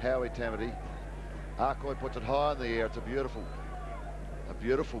Howie Tamati. Arcoy puts it high in the air. It's a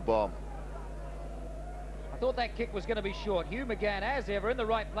beautiful bomb. I thought that kick was going to be short. Hugh McGann, as ever, in the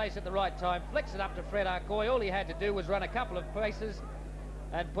right place at the right time, flicks it up to Fred Arcoy. All he had to do was run a couple of paces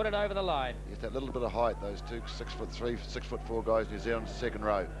and put it over the line. Yes, that little bit of height, those two 6'3", 6'4" guys, New Zealand's second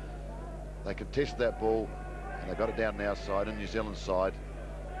row. They contested that ball and they got it down our side, in New Zealand's side.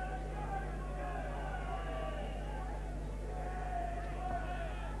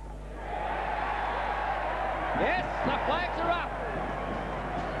 Yes, the flags are up.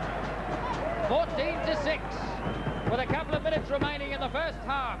 14 to 6 with a couple of minutes remaining in the first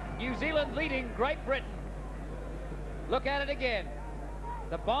half. New Zealand leading Great Britain. Look at it again.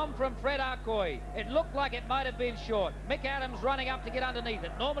 The bomb from Fred Arcoy. It looked like it might have been short. Mick Adams running up to get underneath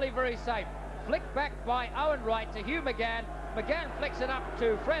it. Normally very safe. Flicked back by Owen Wright to Hugh McGann. McGann flicks it up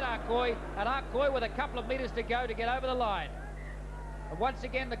to Fred Arcoy, and Arcoy with a couple of metres to go to get over the line. And once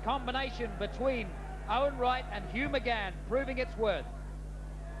again, the combination between Owen Wright and Hugh McGann proving its worth.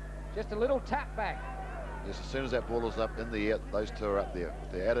 Just a little tap back. Yes, as soon as that ball is up in the air, those two are up there.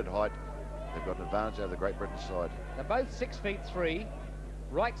 With their added height, they've got an advantage over the Great Britain side. They're both 6'3".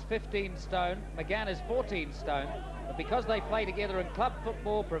 Wright's 15 stone, McGann is 14 stone. But because they play together in club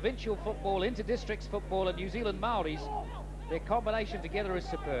football, provincial football, inter-districts football and New Zealand Maoris, their combination together is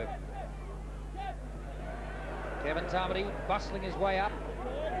superb. Kevin Tamati bustling his way up.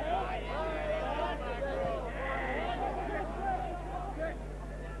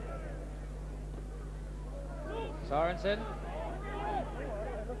 Sorensen.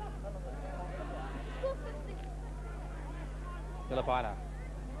 Filipina.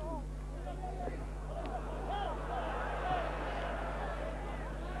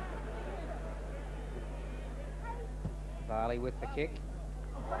 Varley with the kick.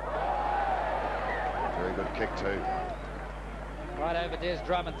 Very good kick too. Right over Des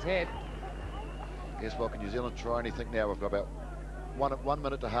Drummond's head. Yes, well, can New Zealand try anything now? We've got about one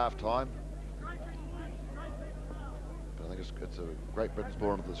minute to half time. But I think it's a Great Britain's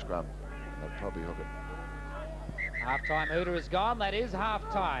ball into the scrum. They'll probably hook it. Half-time hooter is gone. That is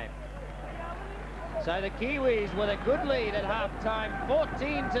half-time. So the Kiwis with a good lead at half-time,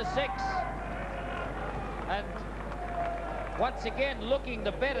 14-6. And once again, looking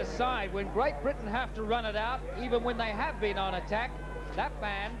the better side when Great Britain have to run it out, even when they have been on attack. That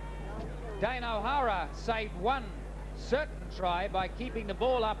man, Dane O'Hara, saved one certain try by keeping the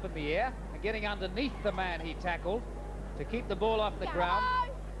ball up in the air and getting underneath the man he tackled to keep the ball off the ground.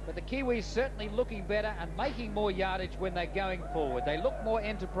 But the Kiwis certainly looking better and making more yardage when they're going forward. They look more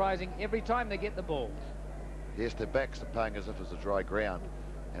enterprising every time they get the ball. Yes, their backs are playing as if it's a dry ground.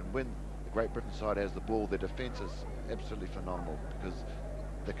 And when the Great Britain side has the ball, their defence is absolutely phenomenal because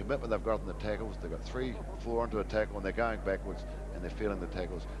the commitment they've got in the tackles, they've got 3-4 onto a tackle and they're going backwards and they're feeling the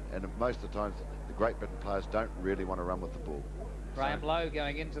tackles. And most of the times, the Great Britain players don't really want to run with the ball. Graham Lowe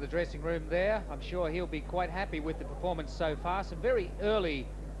going into the dressing room there. I'm sure he'll be quite happy with the performance so far. Some very early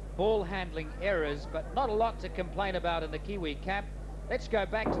ball handling errors, but not a lot to complain about in the Kiwi camp. Let's go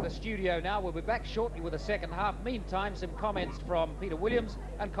back to the studio now. We'll be back shortly with the second half. Meantime, some comments from Peter Williams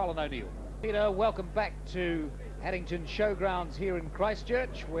and Colin O'Neill. Peter, welcome back to Addington Showgrounds here in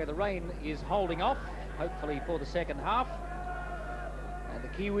Christchurch, where the rain is holding off, hopefully for the second half. And the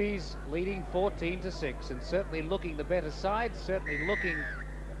Kiwis leading 14-6, and certainly looking the better side, certainly looking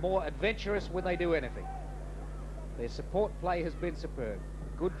more adventurous when they do anything. Their support play has been superb.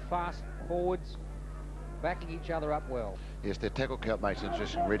 Good, fast forwards, backing each other up well. Yes, their tackle count makes an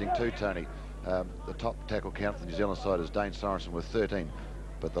interesting reading too, Tony. The top tackle count for the New Zealand side is Dane Sorensen with 13,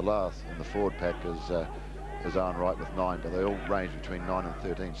 but the last in the forward pack is Owen Wright with 9, but they all range between 9 and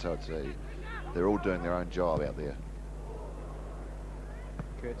 13, so they're all doing their own job out there.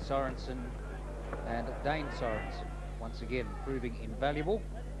 Kurt Sorensen and Dane Sorensen, once again proving invaluable.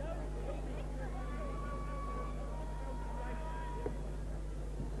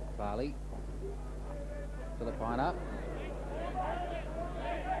 Varley, Filipina.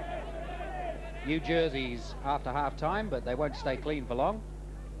 New jerseys after half-time, but they won't stay clean for long.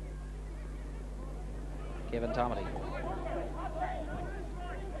 Kevin Tamati.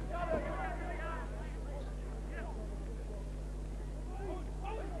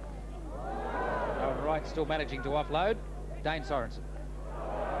 Owen Wright still managing to offload. Dane Sorensen.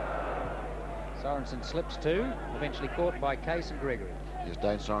 Sorensen slips too, eventually caught by Case and Gregory. Yes,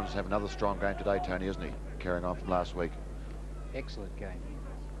 Dane Sorensen have another strong game today, Tony, isn't he? Carrying on from last week. Excellent game.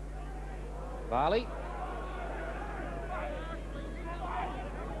 Varley.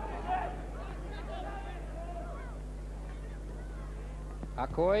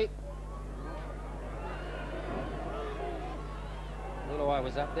 Akoi. Luluai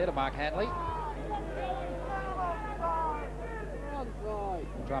was up there to Mark Hanley.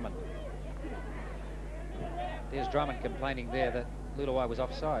 Drummond. There's Drummond complaining there that Luluai was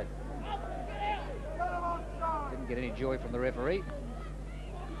offside. Didn't get any joy from the referee.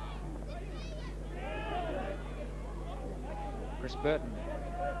 Chris Burton.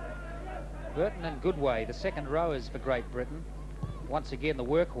 Burton and Goodway, the second rowers for Great Britain. Once again, the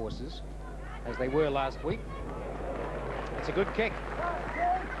workhorses, as they were last week. It's a good kick.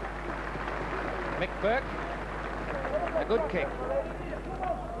 Mick Burke, a good kick.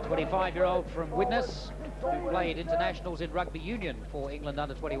 25-year-old from Widnes, who played internationals in rugby union for England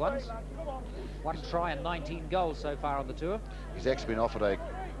under-21s. 1 try and 19 goals so far on the tour. He's actually been offered a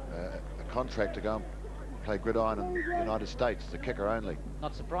contract to go and play gridiron in the United States, the kicker only.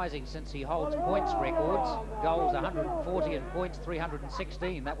 Not surprising, since he holds points records. Goals 140 and points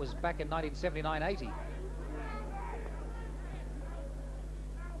 316. That was back in 1979-80.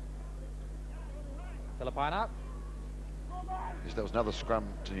 Filipina. Yes, that was another scrum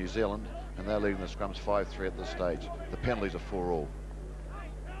to New Zealand, and they're leading the scrums 5-3 at this stage. The penalties are 4-all.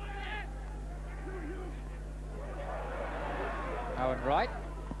 Owen Wright,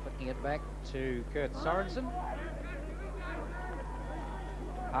 flicking it back to Kurt Sorensen.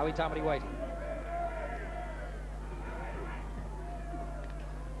 Howie Tamati waiting.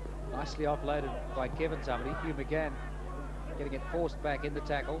 Nicely offloaded by Kevin Tamati. Hugh McGann getting it forced back in the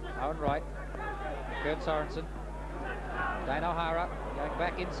tackle. Owen Wright. Kurt Sorensen. Dane O'Hara going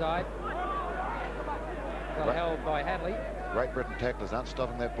back inside. Got held by Hanley. Great Britain tacklers aren't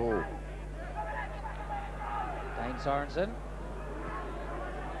stopping that ball. Dane Sorensen.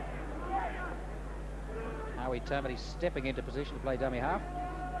 Howie Tamati stepping into position to play dummy half.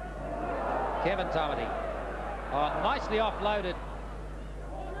 Kevin Tamati. Oh, nicely offloaded.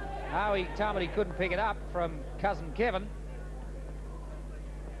 Howie Tamati couldn't pick it up from cousin Kevin.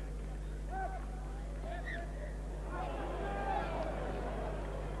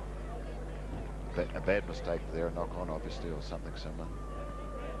 A bad mistake there, a knock-on obviously, or something similar.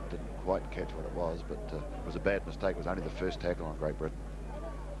 Didn't quite catch what it was, but it was a bad mistake. It was only the first tackle on Great Britain.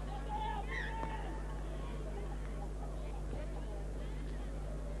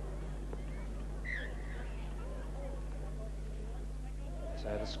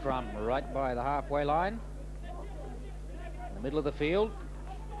 So the scrum right by the halfway line, in the middle of the field.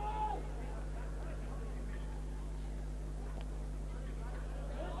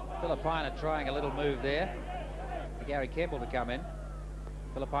 Filipina trying a little move there for Gary Campbell to come in.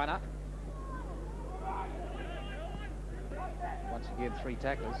 Filipina. Once again, 3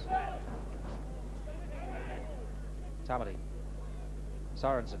 tacklers. Tamati.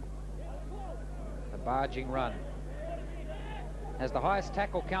 Sorensen. A barging run. Has the highest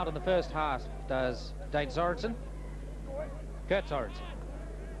tackle count in the first half, does Dane Sorensen. Kurt Sorensen.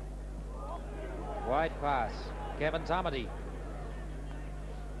 Wide pass. Kevin Tamati.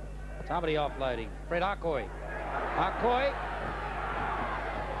 Tamati offloading. Fred Arcoy. Arcoy.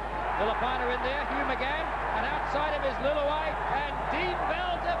 Filipina in there. Hugh McGann. And outside him is Luluai. And Dean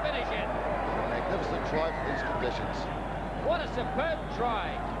Bell to finish it. Magnificent try for these conditions. What a superb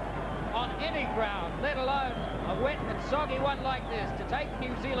try on any ground, let alone a wet and soggy one like this, to take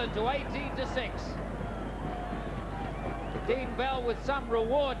New Zealand to 18-6. Dean Bell with some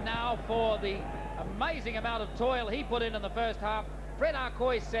reward now for the amazing amount of toil he put in the first half. Fred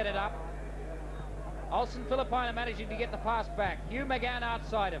Arcoy set it up. Olsen Filipina managing to get the pass back. Hugh McGann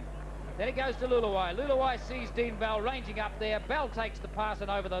outside him. Then it goes to Luluai. Luluai sees Dean Bell ranging up there. Bell takes the pass and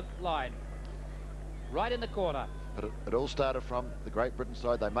over the line. Right in the corner. But it all started from the Great Britain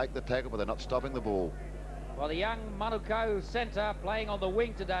side. They make the tackle, but they're not stopping the ball. Well, the young Manukau centre playing on the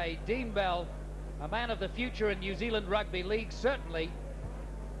wing today, Dean Bell, a man of the future in New Zealand Rugby League, certainly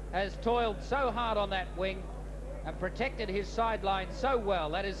has toiled so hard on that wing and protected his sideline so well.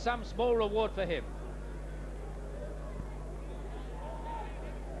 That is some small reward for him.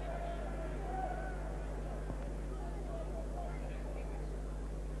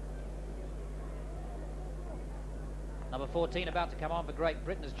 Number 14 about to come on for Great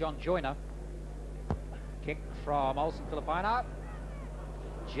Britain is John Joyner. Kick from Olsen Filipina.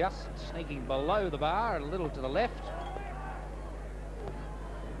 Just sneaking below the bar, a little to the left.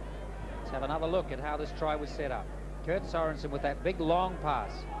 Let's have another look at how this try was set up. Kurt Sorensen with that big long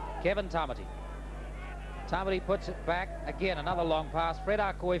pass. Kevin Tamati. Tamati puts it back. Again, another long pass. Fred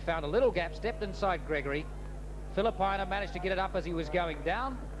Arcoy found a little gap, stepped inside Gregory. Filipina managed to get it up as he was going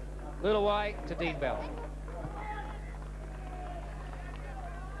down. Luluai to Dean Bell.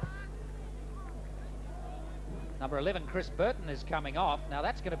 Number 11, Chris Burton, is coming off. Now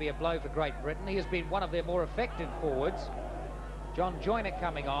that's going to be a blow for Great Britain. He has been one of their more effective forwards. John Joyner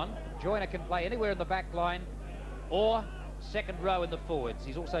coming on. Joyner can play anywhere in the back line or second row in the forwards.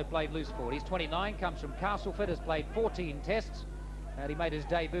 He's also played loose forward. He's 29, comes from Castleford, has played 14 tests, and he made his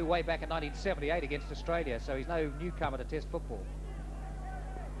debut way back in 1978 against Australia, so he's no newcomer to test football.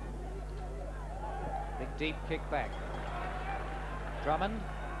 Big deep kick back. Drummond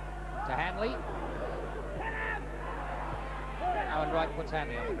to Hanley. Owen Wright puts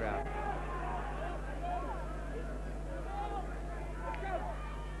Hanley on the ground.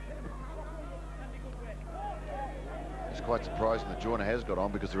 It's quite surprising that Joyner has got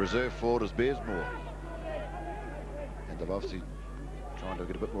on, because the reserve forward is Bearsmore. And they've obviously trying to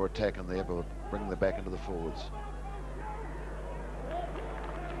get a bit more attack in there, but bringing them back into the forwards.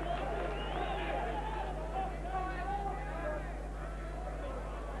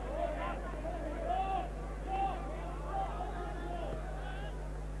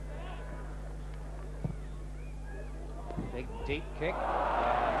 Big deep kick.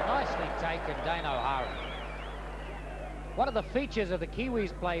 Nicely taken, Dane O'Hara. One of the features of the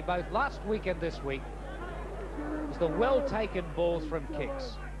Kiwis' play both last week and this week was the well-taken balls from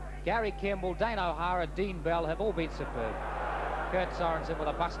kicks. Gary Campbell, Dane O'Hara, Dean Bell have all been superb. Kurt Sorensen with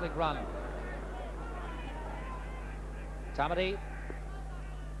a bustling run. Tamati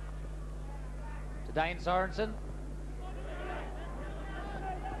to Dane Sorensen.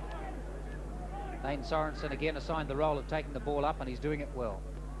 Dane Sorensen again assigned the role of taking the ball up, and he's doing it well.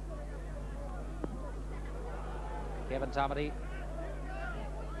 Kevin Tamati.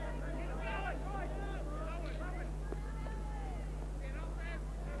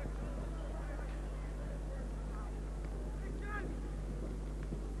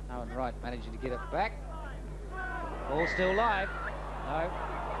 Owen Wright managing to get it back. Ball still live. No.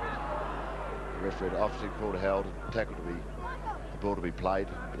 The referee had obviously pulled a held and tackle to be the ball to be played,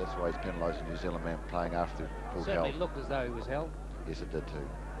 but that's why he's penalised the New Zealand man playing after the pulled held. Certainly looked as though he was held. Yes, it did too.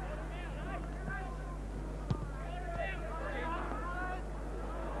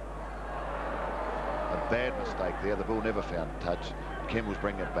 A bad mistake there. The ball never found touch. Kemble's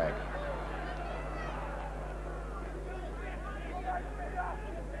bringing it back.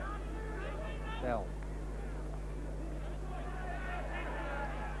 Bell.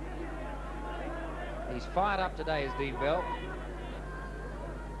 He's fired up today, is Dean Bell.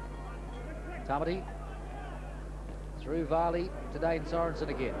 Tamati. Through Varley to Dane Sorensen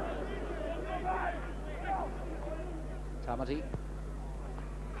again. Tamati.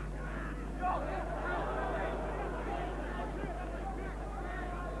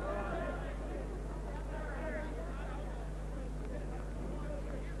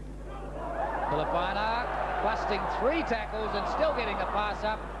 Filipina busting 3 tackles and still getting the pass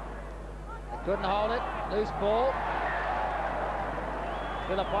up. They couldn't hold it. Loose ball.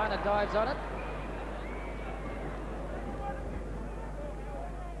 Filipina dives on it.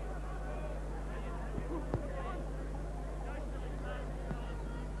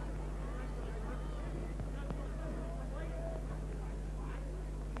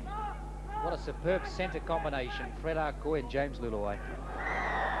 What a superb centre combination. Fred Arcoy and James Luluway.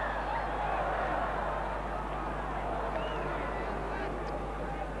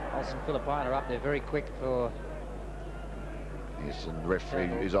 Olsen Filipina up there very quick for... Yes, and the referee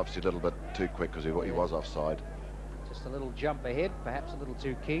is obviously a little bit too quick because he was offside. Just a little jump ahead, perhaps a little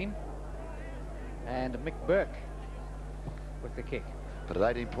too keen. And Mick Burke with the kick. But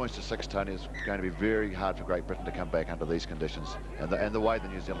at 18 points to 6, Tony, it's going to be very hard for Great Britain to come back under these conditions and the way the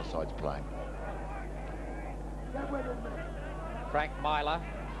New Zealand side's playing. Frank Myler,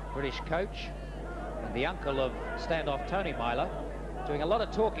 British coach, and the uncle of standoff Tony Myler, doing a lot of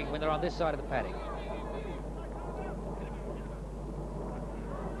talking when they're on this side of the paddock.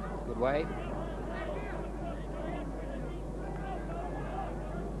 Good way.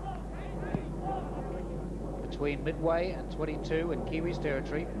 Between midway and 22 in Kiwis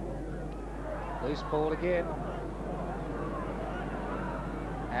territory. Loose ball again.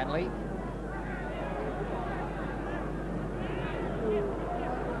 Hanley.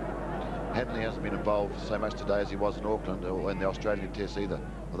 Hanley hasn't been involved so much today as he was in Auckland or in the Australian Test either.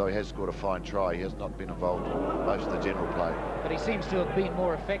 Although he has scored a fine try, he has not been involved in most of the general play. But he seems to have been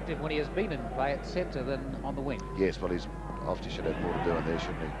more effective when he has been in play at centre than on the wing. Yes, well, he's obviously should have more to do in there,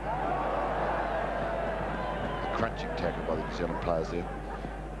 shouldn't he? A crunching tackle by the New Zealand players there.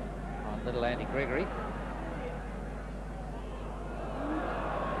 On little Andy Gregory.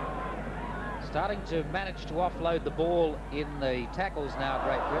 Starting to manage to offload the ball in the tackles now,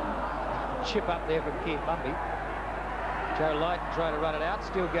 Great Britain. Chip up there from Keith Mumby. Joe Lydon trying to run it out,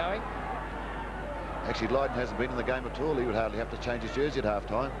 still going. Actually, Lydon hasn't been in the game at all. He would hardly have to change his jersey at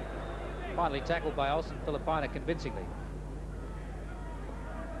half-time. Finally tackled by Olsen Filipina convincingly.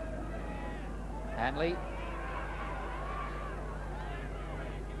 Hanley.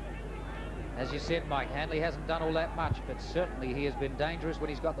 As you said, Mike, Hanley hasn't done all that much, but certainly he has been dangerous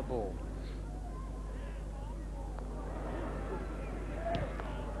when he's got the ball.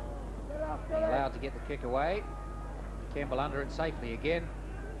 Being allowed to get the kick away. Campbell under it safely again.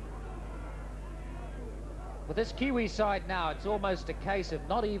 With this Kiwi side now, it's almost a case of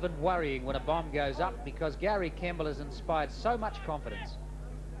not even worrying when a bomb goes up, because Gary Campbell has inspired so much confidence.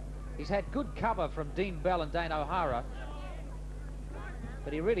 He's had good cover from Dean Bell and Dane O'Hara,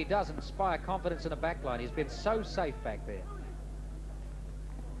 but he really does inspire confidence in the back line. He's been so safe back there.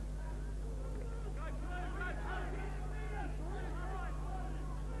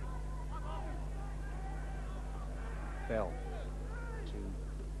 Bell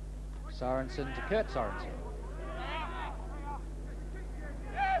to Sorensen, to Kurt Sorensen.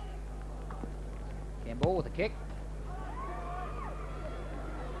 Campbell with a kick.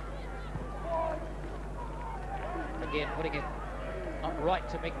 Again, putting it not right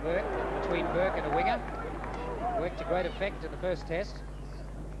to Mick Burke, but between Burke and a winger. Worked to great effect in the first test.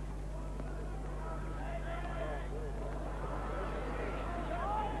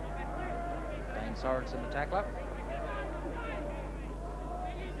 Dane Sorensen, the tackler.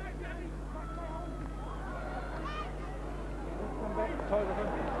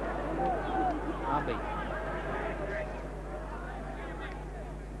 Barmby.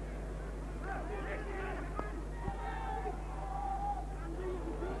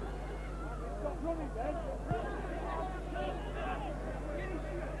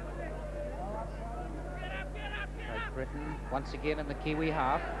 Great Britain once again in the Kiwi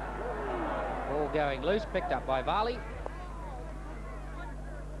half. Ball going loose, picked up by Varley.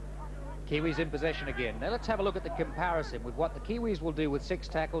 Kiwis in possession again. Now let's have a look at the comparison with what the Kiwis will do with 6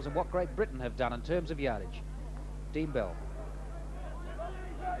 tackles and what Great Britain have done in terms of yardage. Dean Bell.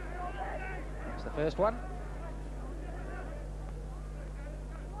 That's the first one.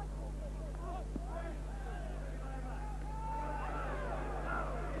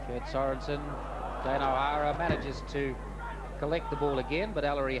 Kurt Sorensen. Dane O'Hara manages to collect the ball again, but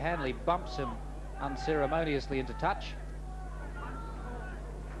Ellery Hanley bumps him unceremoniously into touch.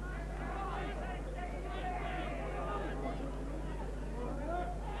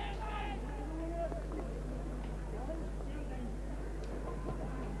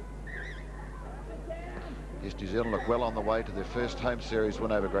 Yes, New Zealand look well on the way to their first home series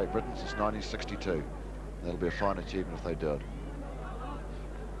win over Great Britain since 1962. That'll be a fine achievement if they do it.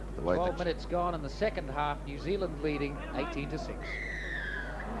 12 minutes gone in the second half, New Zealand leading 18-6.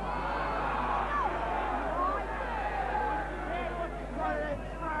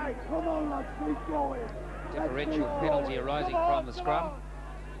 Come on, lads, keep going. Differential penalty arising from the scrum.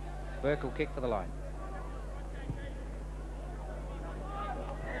 Burke will kick for the line.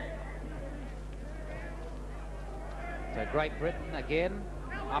 So Great Britain again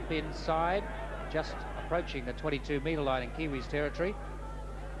up inside, just approaching the 22-metre line in Kiwis territory.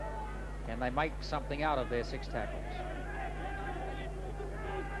 Can they make something out of their 6 tackles?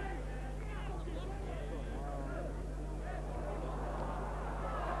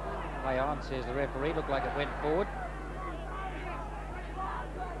 Play on, says the referee. Looked like it went forward.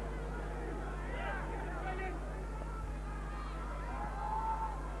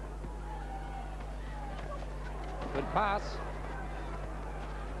 Good pass.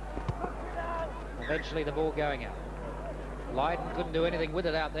 Eventually the ball going out. Lydon couldn't do anything with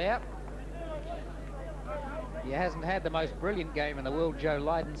it out there. He hasn't had the most brilliant game in the world, Joe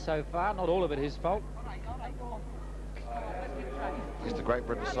Lydon, so far. Not all of it his fault. Yes, the Great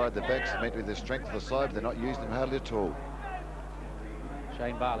Britain side, the backs are meant to be the strength of the side, but they're not using them hardly at all.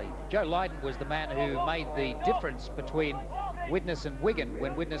 Shane Barley. Joe Lydon was the man who made the difference between Widnes and Wigan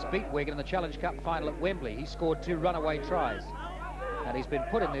when Widnes beat Wigan in the Challenge Cup final at Wembley. He scored 2 runaway tries. And he's been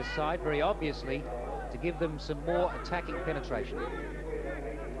put in this side, very obviously, to give them some more attacking penetration.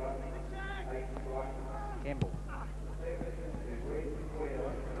 Campbell.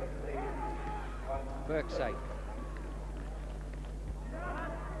 Burke safe.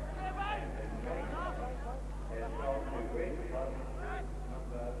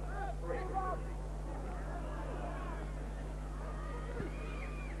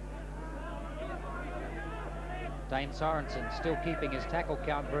 Dane Sorensen still keeping his tackle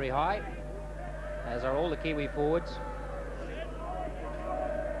count very high, as are all the Kiwi forwards.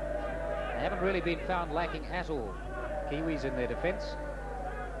 They haven't really been found lacking at all, Kiwis in their defence.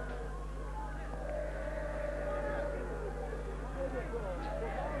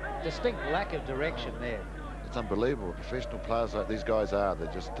 Distinct lack of direction there. It's unbelievable. Professional players like these guys are.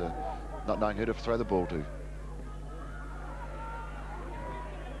 They're just not knowing who to throw the ball to.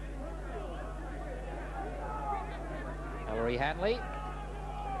 Ellery Hanley.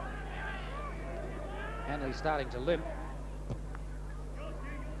 Hanley starting to limp.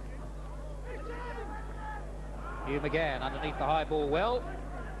 Hugh McGann underneath the high ball well.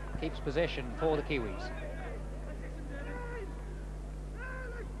 Keeps possession for the Kiwis.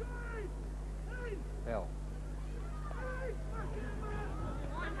 Bell.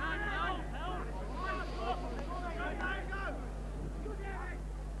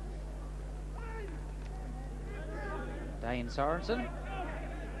 Dane Sorensen.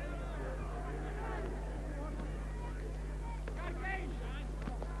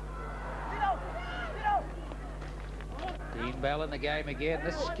 Dean Bell in the game again.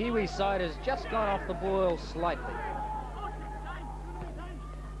 This Kiwi side has just gone off the boil slightly.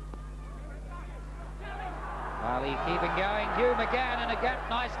 Barley keeping going. Hugh McGann in a gap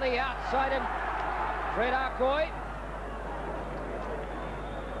nicely outside him. Fred Arcoy.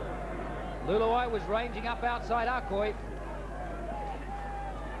 Luluai was ranging up outside Arcoy.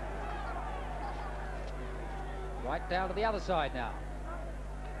 Right down to the other side now.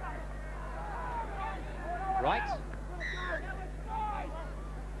 Right.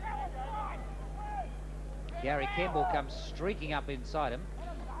 Gary Campbell comes streaking up inside him.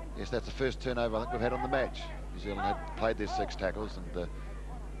 Yes, that's the first turnover I think we've had on the match. New Zealand had played their 6 tackles, and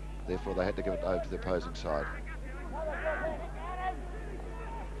Therefore, they had to give it over to the opposing side.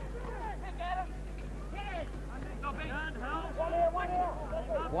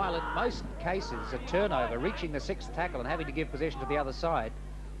 While in most cases a turnover, reaching the 6th tackle and having to give possession to the other side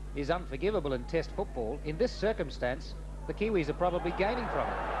is unforgivable in Test football, in this circumstance, the Kiwis are probably gaining from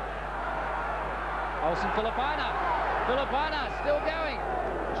it. Olsen Filipina. Filipina still going.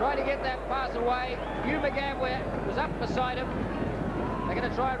 Trying to get that pass away. Hugh McGann was up beside him. They're going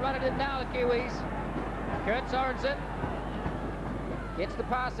to try and run it in now, the Kiwis. Kurt Sorensen gets the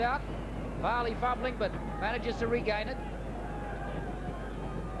pass out. Varley fumbling, but manages to regain it.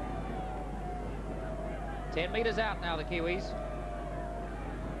 10 metres out now, the Kiwis.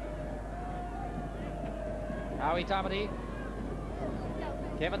 Howie Tamati.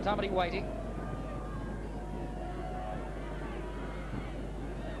 Kevin Tamati waiting.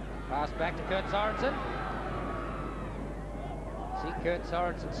 Pass back to Kurt Sorensen. See Kurt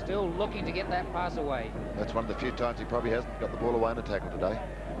Sorensen still looking to get that pass away. That's one of the few times he probably hasn't got the ball away in a tackle today.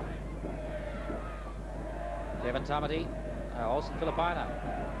 Kevin Tamati. Olsen Filipina.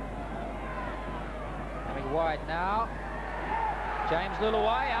 Coming wide now. James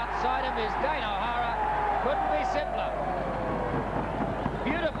Luluwai. Outside him is Dane O'Hara. Couldn't be simpler.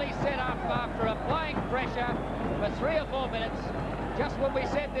 Beautifully set up after applying pressure for 3 or 4 minutes. Just when we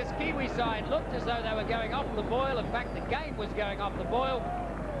said this Kiwi side looked as though they were going off the boil, in fact the game was going off the boil,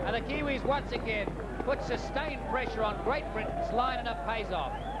 and the Kiwis once again put sustained pressure on Great Britain's line, and it pays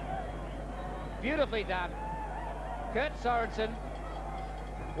off. Beautifully done. Kurt Sorensen,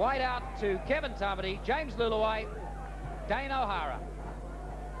 wide out to Kevin Tamati, James Luluwai, Dane O'Hara.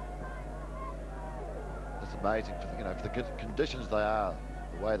 It's amazing, for the conditions they are,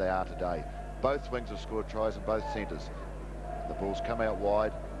 the way they are today. Both wings have scored tries and both centres. The ball's come out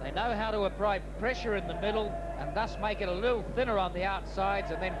wide. They know how to apply pressure in the middle and thus make it a little thinner on the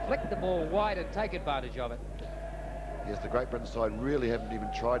outsides and then flick the ball wide and take advantage of it. Yes, the Great Britain side really haven't even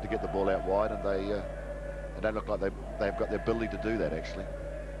tried to get the ball out wide, and they don't look like they've got the ability to do that, actually.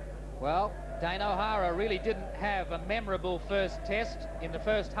 Well, Dane O'Hara really didn't have a memorable first test in the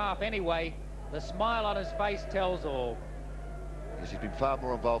first half anyway. The smile on his face tells all. Yes, he's been far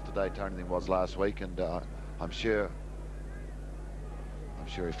more involved today, Tony, than he was last week, and I'm sure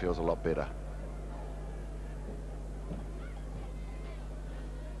he feels a lot better.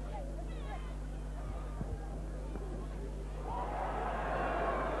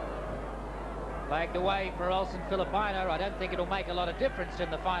 Flagged away for Olsen Filipina. I don't think it'll make a lot of difference in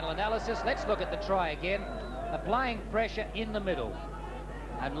the final analysis. Let's look at the try again. Applying pressure in the middle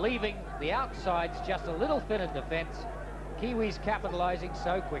and leaving the outsides just a little thin in defence. Kiwis capitalising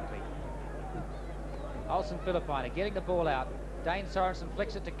so quickly. Olsen Filipina getting the ball out. Dane Sorensen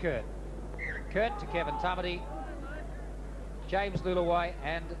flicks it to Kurt. Kurt to Kevin Tamati, James Luluwai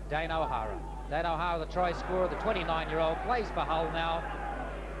and Dane O'Hara. Dane O'Hara, the try scorer, the 29-year-old, plays for Hull now.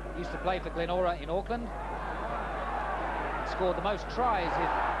 Used to play for Glenora in Auckland. Scored the most tries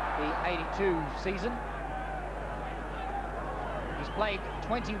in the 82 season. He's played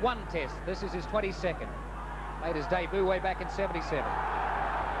 21 tests. This is his 22nd. Made his debut way back in 77.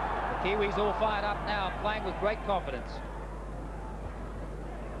 The Kiwis all fired up now, playing with great confidence.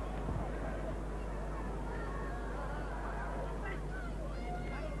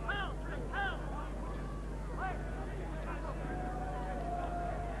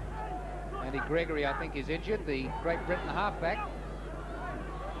 Andy Gregory, I think, is injured, the Great Britain halfback.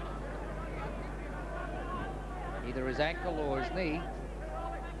 Either his ankle or his knee.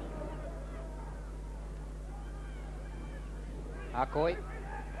 Arcoy.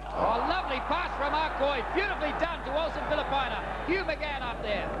 Oh, lovely pass from Arcoy. Beautifully done to Olsen Filipina. Hugh McGann up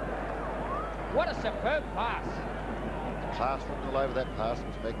there. What a superb pass. The class written all over that pass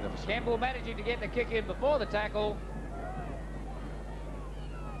was magnificent. Campbell managing to get the kick in before the tackle.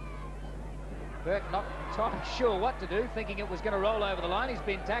 Burke not entirely sure what to do, thinking it was going to roll over the line. He's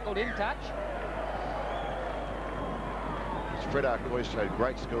been tackled in touch. Fred Arcoy showed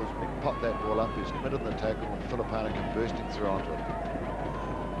great skills when he popped that ball up. He's committed in the tackle and Filipina came bursting through onto it.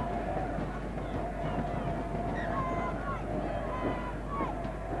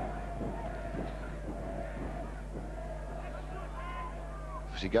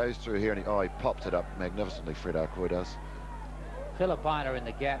 As he goes through here and he pops it up magnificently, Fred Arcoy does. Filipina in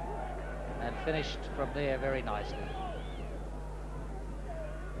the gap and finished from there very nicely.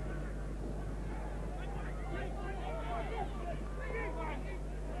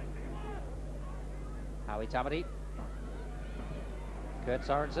 Howie Tamati. Kurt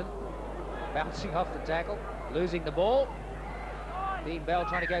Sorensen bouncing off the tackle, losing the ball. Dean Bell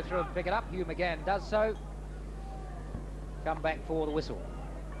trying to go through and pick it up. Hugh McGann does so. Come back for the whistle.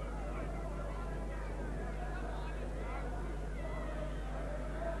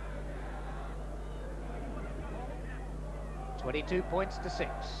 22 points to 6.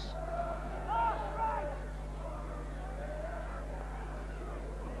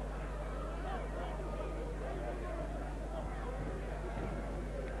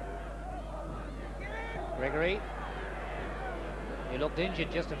 Gregory, he looked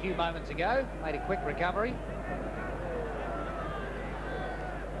injured just a few moments ago, made a quick recovery.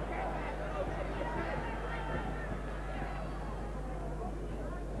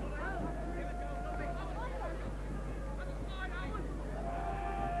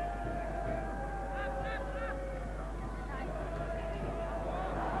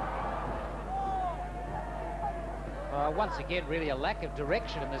 Once again, really a lack of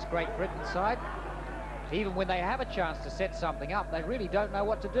direction in this Great Britain side. Even when they have a chance to set something up, they really don't know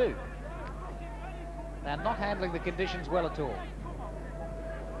what to do. They're not handling the conditions well at all.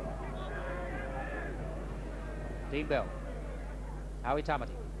 Dean Bell. Howie Tamati.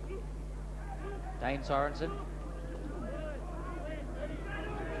 Dane Sorensen.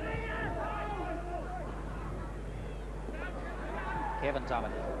 Kevin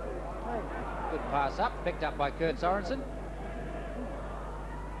Tamati. Good pass up, picked up by Kurt Sorensen.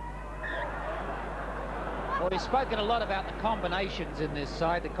 Well, we've spoken a lot about the combinations in this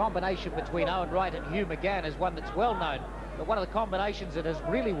side. The combination between Owen Wright and Hugh McGann is one that's well known. But one of the combinations that has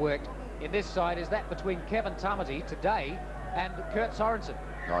really worked in this side is that between Kevin Tamati today and Kurt Sorensen.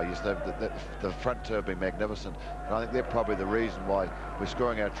 Oh, yes, the front two have been magnificent. And I think they're probably the reason why we're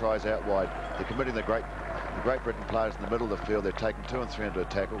scoring our tries out wide. They're committing the Great Britain players in the middle of the field. They're taking 2 and 3 into a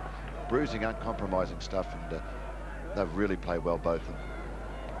tackle. Bruising, uncompromising stuff, and they've really played well, both of them.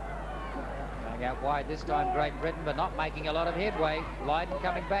 Going out wide this time, Great Britain, but not making a lot of headway. Lydon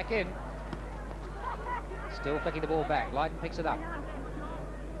coming back in. Still flicking the ball back. Lydon picks it up.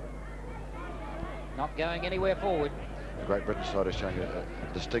 Not going anywhere forward. The Great Britain side is showing a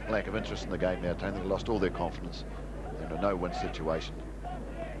distinct lack of interest in the game now. I think they've lost all their confidence. They're in a no-win situation.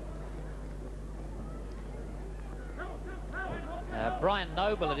 Brian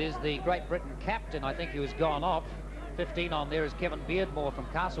Noble, it is, the Great Britain captain. I think he was gone off. 15 on there is Kevin Beardmore from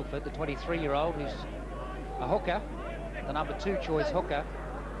Castleford, the 23-year-old, who's a hooker, the number 2 choice hooker.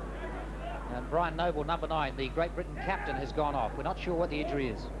 And Brian Noble, number 9, the Great Britain captain, has gone off. We're not sure what the injury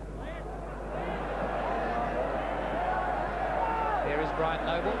is. There is Brian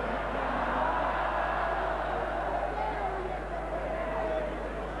Noble.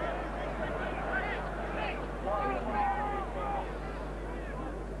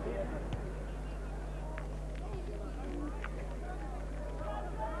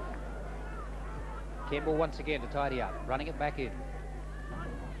 Campbell once again to tidy up, running it back in.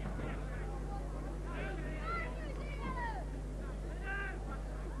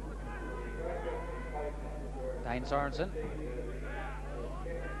 Dane Sorensen.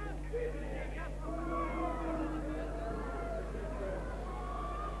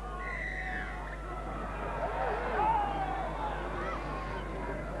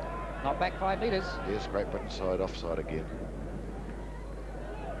 Not back 5 metres. Yes, Great Britain side offside again.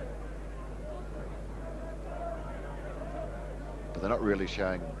 But they're not really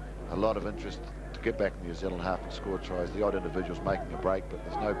showing a lot of interest to get back in New Zealand half and score tries. The odd individuals making a break, but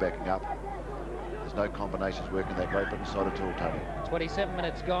there's no backing up. There's no combinations working that Great Britain side at all, Tony. 27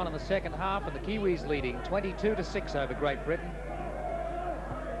 minutes gone in the second half, and the Kiwis leading 22-6 over Great Britain.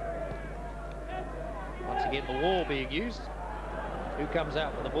 Once again, the wall being used. Who comes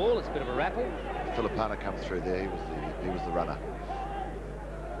out with the ball? It's a bit of a raffle. Filipana come through there. He was the runner.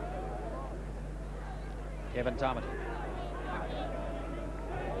 Kevin Tamati.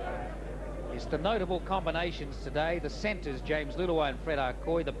 It's the notable combinations today. The centres, James Luluai and Fred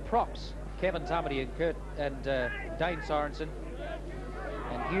Arcoy. The props, Kevin Tamati and Dane Sorensen.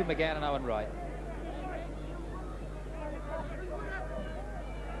 And Hugh McGann and Owen Wright.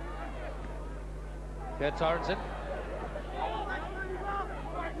 Kurt Sorensen.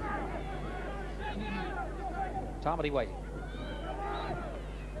 Tamati waiting.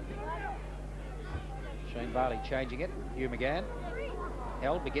 Shane Barley changing it. Hugh McGann.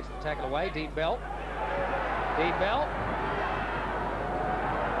 Held, but gets the tackle away. Dean Bell. Dean Bell.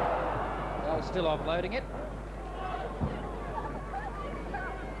 Bell still offloading it.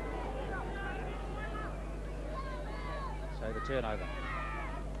 So the turnover.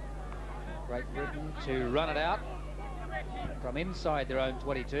 Great Britain to run it out from inside their own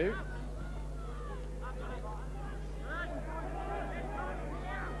 22.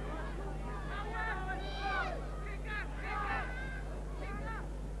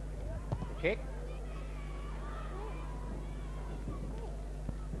 Kick.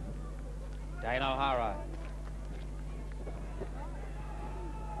 Dane O'Hara.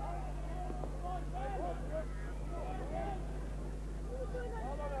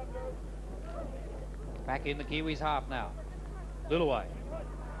 Back in the Kiwis half now. Lillaway.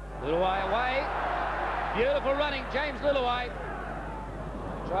 Lillaway away. Beautiful running, James Lillaway.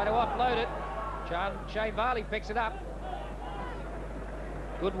 Try to offload it. Shane Varley picks it up.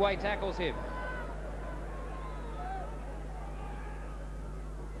 Goodway tackles him.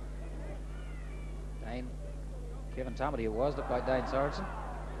 Kevin Tamati it was, looked like Dane Sorensen.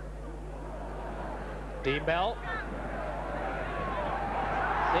 Dean Bell.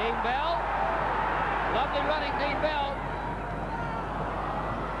 Dean Bell. Lovely running, Dean Bell.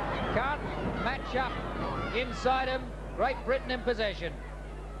 Can't match up inside him. Great Britain in possession.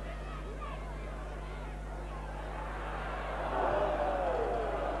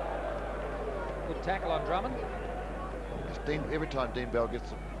 Good tackle on Drummond. Every time Dean Bell gets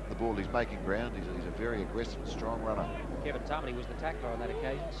the ball, he's making ground. He's a very aggressive and strong runner. Kevin Tamati was the tackler on that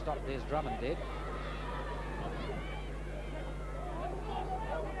occasion. Stopped, there's Drummond dead.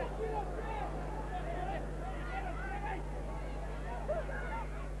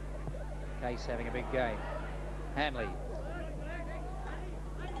 Case having a big game. Hanley.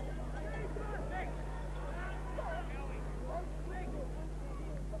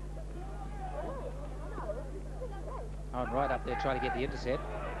 On right up there trying to get the intercept.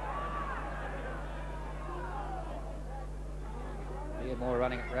 Ian Moore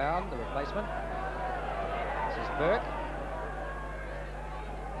running it round, the replacement. This is Burke.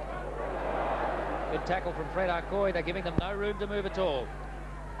 Good tackle from Fred Arcoy. They're giving them no room to move at all.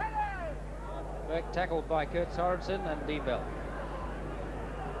 Burke tackled by Kurt Sorensen and Dean Bell.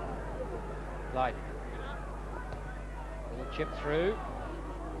 Light. Little chip through.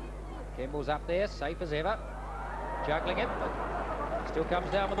 Kemble's up there, safe as ever. Juggling it, but still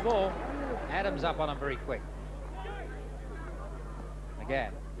comes down with the ball. Adams up on him very quick.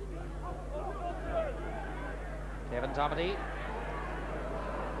 Again. Kevin Tamati.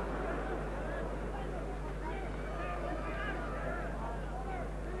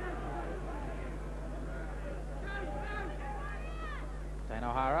 Dane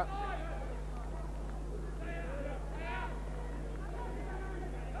O'Hara.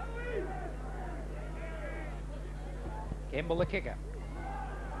 Kemble the kicker.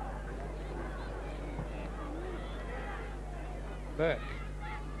 Burke.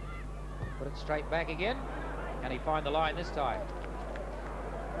 Put it straight back again. Can he find the line this time?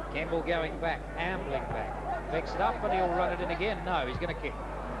 Kemble going back, ambling back. Picks it up and he'll run it in again. No, he's going to kick.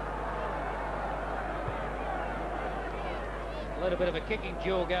 A little bit of a kicking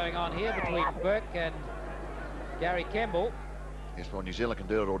duel going on here between Burke and Gary Kemble. Yes, well, New Zealand can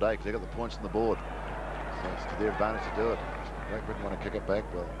do it all day because they've got the points on the board. So it's to their advantage to do it. Great Britain want to kick it back,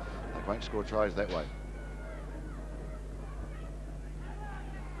 well, they won't score tries that way.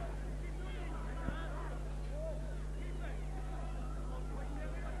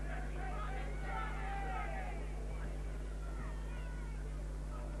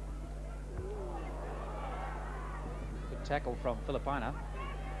 Good tackle from Filipina.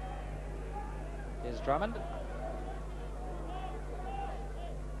 Here's Drummond.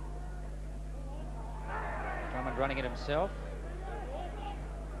 Drummond running it himself.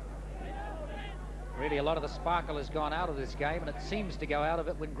 Really, a lot of the sparkle has gone out of this game, and it seems to go out of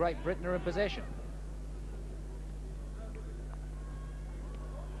it when Great Britain are in possession.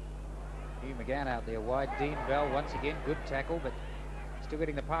 Hugh McGann out there wide. Dean Bell once again, good tackle, but still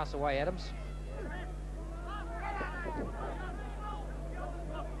getting the pass away, Adams.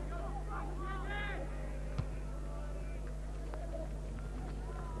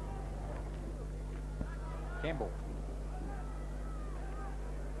 Kemble.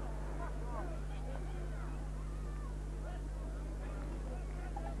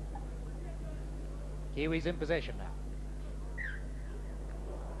 Kiwis in possession now.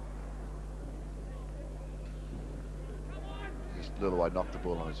 Lillaway knocked the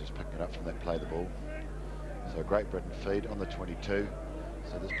ball on, is just picking it up from that play the ball. So Great Britain feed on the 22.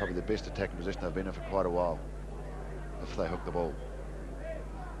 So this is probably the best attacking position they've been in for quite a while, if they hook the ball.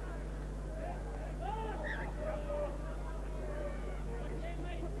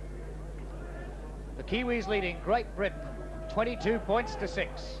 The Kiwis leading Great Britain 22 points to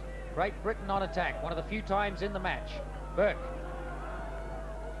 6. Great Britain on attack, one of the few times in the match. Burke.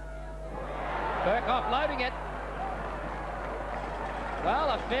 Burke offloading it.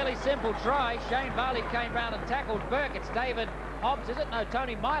 Well, a fairly simple try. Shane Varley came round and tackled Burke. It's David Hobbs, is it? No,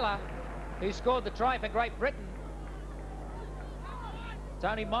 Tony Myler, who scored the try for Great Britain.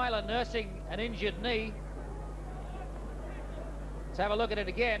 Tony Myler nursing an injured knee. Let's have a look at it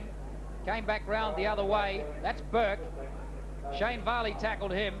again. Came back round the other way. That's Burke. Shane Varley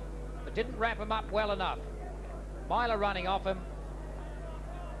tackled him, but didn't wrap him up well enough. Myler running off him.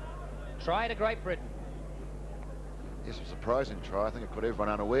 Try to Great Britain. Yes, a surprising try. I think it caught everyone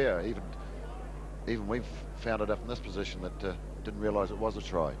unaware. Even we've found it up in this position that didn't realise it was a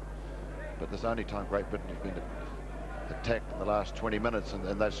try. But this only time Great Britain has been attacked in the last 20 minutes,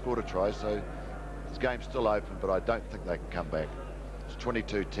 and they've scored a try. So this game's still open, but I don't think they can come back. It's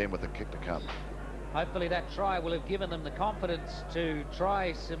 22-10 with a kick to come. Hopefully that try will have given them the confidence to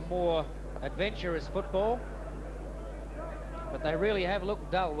try some more adventurous football. But they really have looked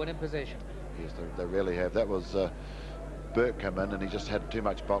dull when in possession. Yes, they really have. That was Burke come in, and he just had too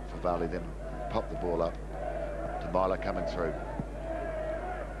much bulk for Varley, then popped the ball up to Myler coming through.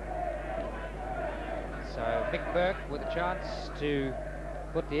 So Mick Burke with a chance to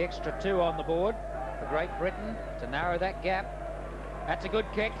put the extra 2 on the board for Great Britain to narrow that gap. That's a good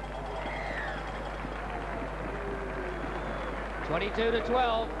kick.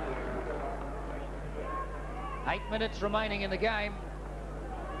 22-12. 8 minutes remaining in the game.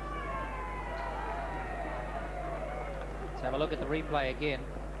 Let's have a look at the replay again.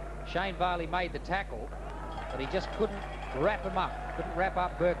 Shane Varley made the tackle, but he just couldn't wrap him up. Couldn't wrap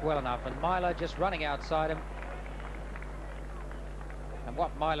up Burke well enough, and Myler just running outside him. And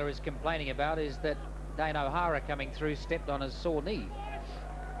what Myler is complaining about is that Dane O'Hara coming through stepped on his sore knee.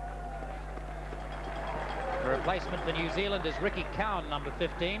 The replacement for New Zealand is Ricky Cowan, number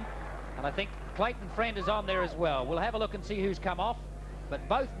 15, and I think Clayton Friend is on there as well. We'll have a look and see who's come off, but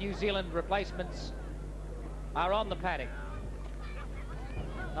both New Zealand replacements are on the paddock.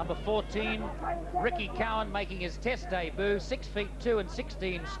 Number 14, Ricky Cowan, making his test debut, 6 feet 2 and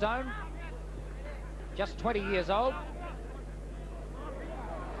 16 stone, just 20 years old.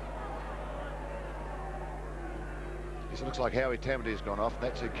 It looks like Howie Tamati has gone off.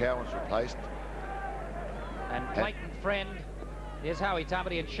 That's who Cowan's replaced. And Clayton Friend, here's Howie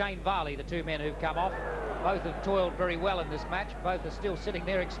Tamati and Shane Varley, the 2 men who've come off. Both have toiled very well in this match. Both are still sitting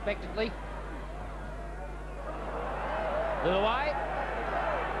there expectantly. Luai.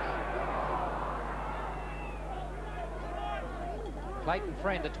 Clayton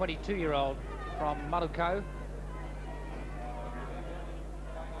Friend, a 22-year-old from Maruko,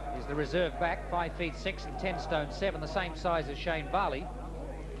 is the reserve back, 5 feet 6 and 10 stone 7, the same size as Shane Varley.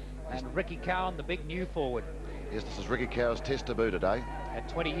 And Ricky Cowan, the big new forward. Yes, this is Ricky Cowan's test debut today. At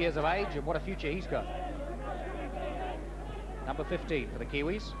 20 years of age, and what a future he's got. Number 15 for the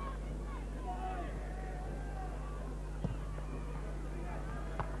Kiwis.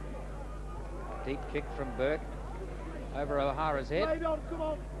 Deep kick from Burke over O'Hara's head.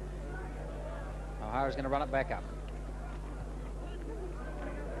 O'Hara's going to run it back up.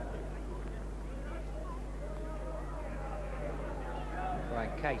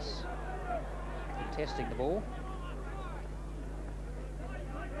 Brian Case testing the ball.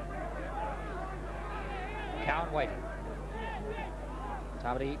 Cowan waiting.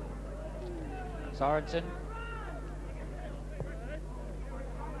 Tamati, Sorensen,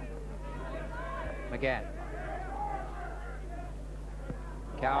 McGann.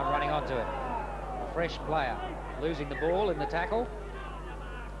 Cowan running onto it. Fresh player, losing the ball in the tackle.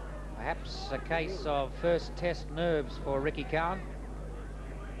 Perhaps a case of first test nerves for Ricky Cowan.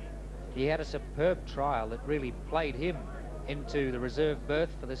 He had a superb trial that really played him into the reserve berth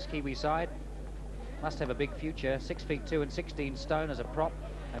for this Kiwi side. Must have a big future, 6 feet 2 and 16 stone as a prop,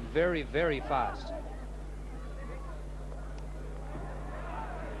 and very, very fast.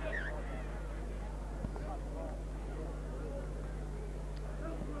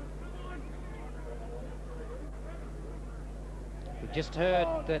 We've just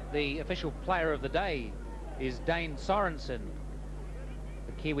heard that the official player of the day is Dane Sorensen,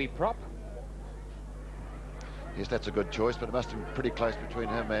 the Kiwi prop. Yes, that's a good choice, but it must have been pretty close between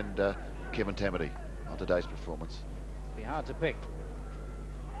him and Kevin Tamati on today's performance. Be hard to pick.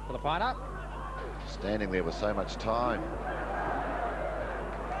 Filipina. Standing there with so much time.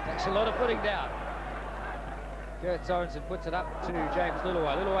 Takes a lot of putting down. Kurt Sorensen puts it up to James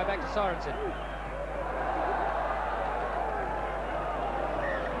Luluai. Luluai back to Sorensen.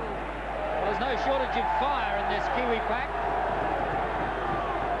 Well, there's no shortage of fire in this Kiwi pack.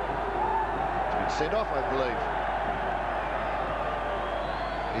 He's been sent off, I believe.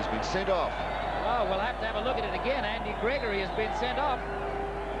 He's been sent off. Oh, we'll have to have a look at it again. Andy Gregory has been sent off.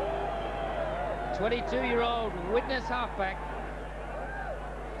 22-year-old Widnes halfback.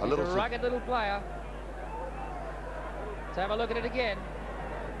 He's a rugged little player. Let's have a look at it again.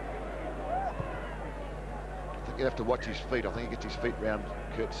 I think you have to watch his feet. I think he gets his feet round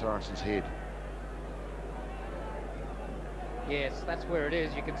Kurt Sorensen's head. Yes, that's where it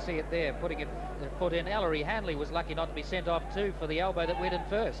is. You can see it there, putting it foot in. Ellery Hanley was lucky not to be sent off too for the elbow that went in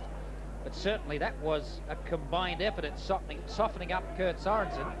first. But certainly that was a combined effort at softening up Kurt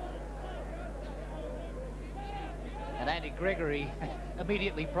Sorensen. And Andy Gregory,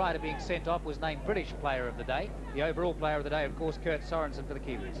 immediately prior to being sent off, was named British Player of the Day. The overall Player of the Day, of course, Kurt Sorensen for the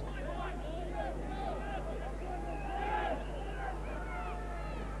Kiwis.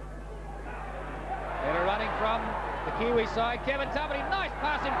 They're running from the Kiwi side. Kevin Tumbity, nice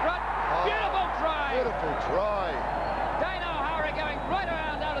pass in front. Oh, beautiful try. Beautiful try. Dane O'Hara going right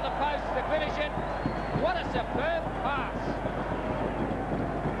around under the post to finish it. What a superb pass.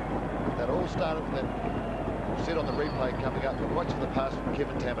 That all started with that set on the replay coming up. But watch the pass from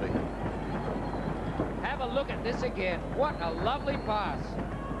Kevin Tumbity. Have a look at this again. What a lovely pass.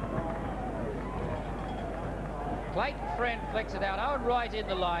 Clayton Friend flicks it out. Owen Wright in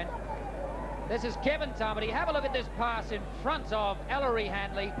the line. This is Kevin Tumbity. Have a look at this pass in front of Ellery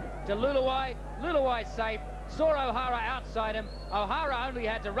Handley to Luluai. Luluai safe. Saw O'Hara outside him. O'Hara only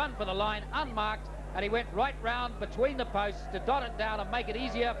had to run for the line unmarked, and he went right round between the posts to dot it down and make it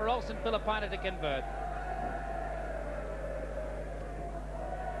easier for Olsen Filipina to convert.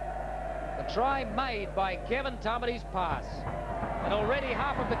 The try made by Kevin Tumbity's pass. And already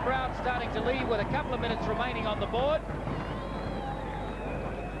half of the crowd starting to leave with a couple of minutes remaining on the board.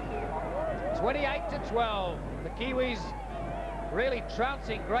 28-12. The Kiwis really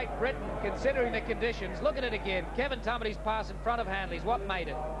trouncing Great Britain considering the conditions. Look at it again. Kevin Tumbity's pass in front of Handley's what made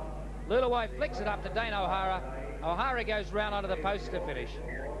it. Luluai flicks it up to Dane O'Hara. O'Hara goes round onto the post to finish.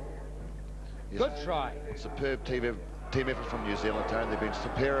 Yes. Good try. Superb team effort from New Zealand, Tony. They've been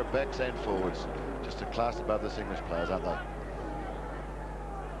superior backs and forwards. Just a class above this English players, aren't they?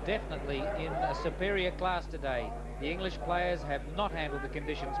 Definitely in a superior class today. The English players have not handled the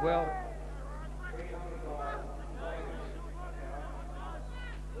conditions well.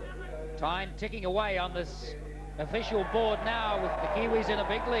 Time ticking away on this official board now with the Kiwis in a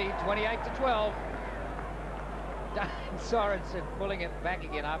big lead, 28-12. Dane Sorensen pulling it back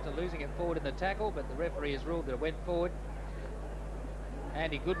again after losing it forward in the tackle, but the referee has ruled that it went forward.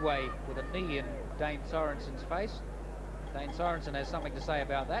 Andy Goodway with a knee in Dane Sorensen's face. Dane Sorensen has something to say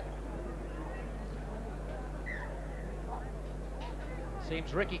about that.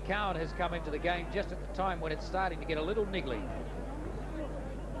 Seems Ricky Cowan has come into the game just at the time when it's starting to get a little niggly.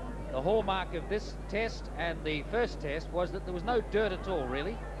 The hallmark of this test and the first test was that there was no dirt at all,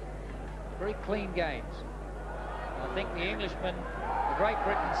 really. Very clean games. And I think the Englishmen, the Great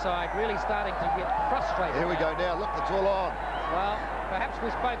Britain side, really starting to get frustrated. Here we go now. Look, it's all on. Well, perhaps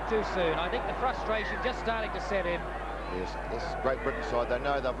we spoke too soon. I think the frustration just starting to set in. Yes, this Great Britain side, they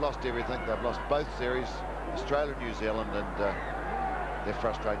know they've lost everything. They've lost both series, Australia and New Zealand, and they're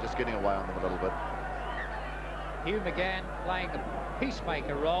frustrated, just getting away on them a little bit. Hugh McGann playing the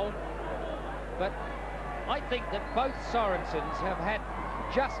peacemaker role, but I think that both Sorensens have had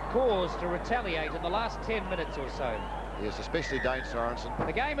just cause to retaliate in the last 10 minutes or so. Yes, especially Dane Sorensen.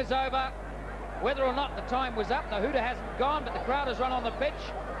 The game is over. Whether or not the time was up, the hooter hasn't gone, but the crowd has run on the pitch,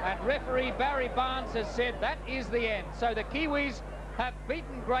 and referee Barry Barnes has said that is the end. So the Kiwis have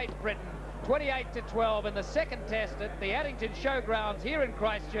beaten Great Britain 28-12 in the second test at the Addington Showgrounds here in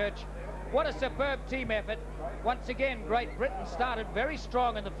Christchurch. What a superb team effort. Once again, Great Britain started very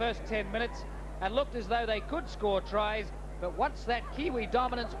strong in the first 10 minutes and looked as though they could score tries, but once that Kiwi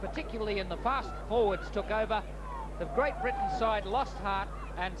dominance, particularly in the fast forwards, took over, the Great Britain side lost heart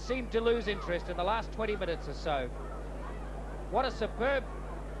and seemed to lose interest in the last 20 minutes or so. What a superb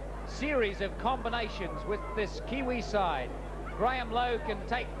series of combinations with this Kiwi side. Graham Lowe can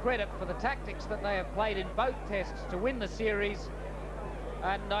take credit for the tactics that they have played in both tests to win the series,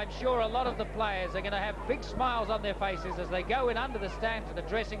 and I'm sure a lot of the players are going to have big smiles on their faces as they go in under the stand to the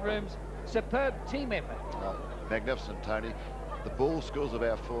dressing rooms. Superb team effort. Magnificent, Tony. The ball skills of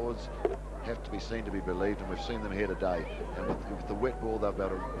our forwards have to be seen to be believed, and we've seen them here today. And with the wet ball,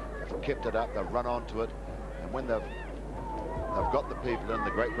 they've kept it up, they've run onto it, and when they've got the people in,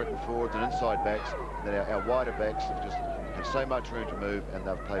 the Great Britain forwards and inside backs, and then our wider backs have just had so much room to move, and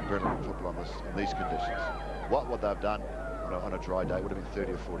they've played brilliant football in these conditions. What they've done on a dry day would have been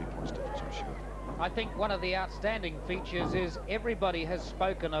 30 or 40 points difference, I'm sure. I think one of the outstanding features is everybody has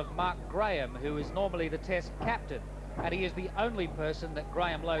spoken of Mark Graham, who is normally the test captain, and he is the only person that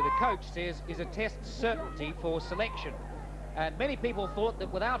Graham Lowe, the coach, says is a test certainty for selection. And many people thought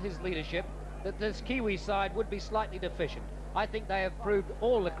that without his leadership that this Kiwi side would be slightly deficient. I think they have proved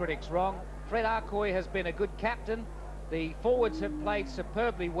all the critics wrong. Fred Arcoy has been a good captain. The forwards have played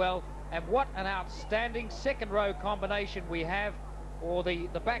superbly well, and what an outstanding second row combination we have, or the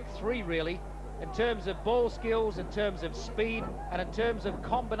back three really, in terms of ball skills, in terms of speed, and in terms of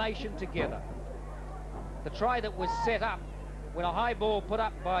combination together. The try that was set up when a high ball put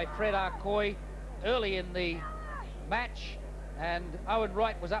up by Fred Arcoy early in the match, And Owen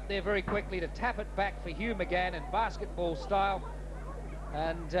Wright was up there very quickly to tap it back for Hugh McGann in basketball style.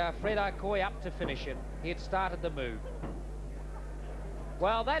 And Fred Okoye up to finish it. He had started the move.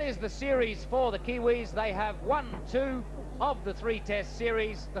 Well, that is the series for the Kiwis. They have won 2 of the 3 test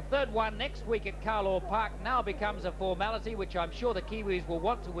series. The third one next week at Carlaw Park now becomes a formality, which I'm sure the Kiwis will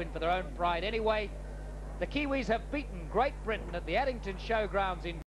want to win for their own pride anyway. The Kiwis have beaten Great Britain at the Addington Showgrounds in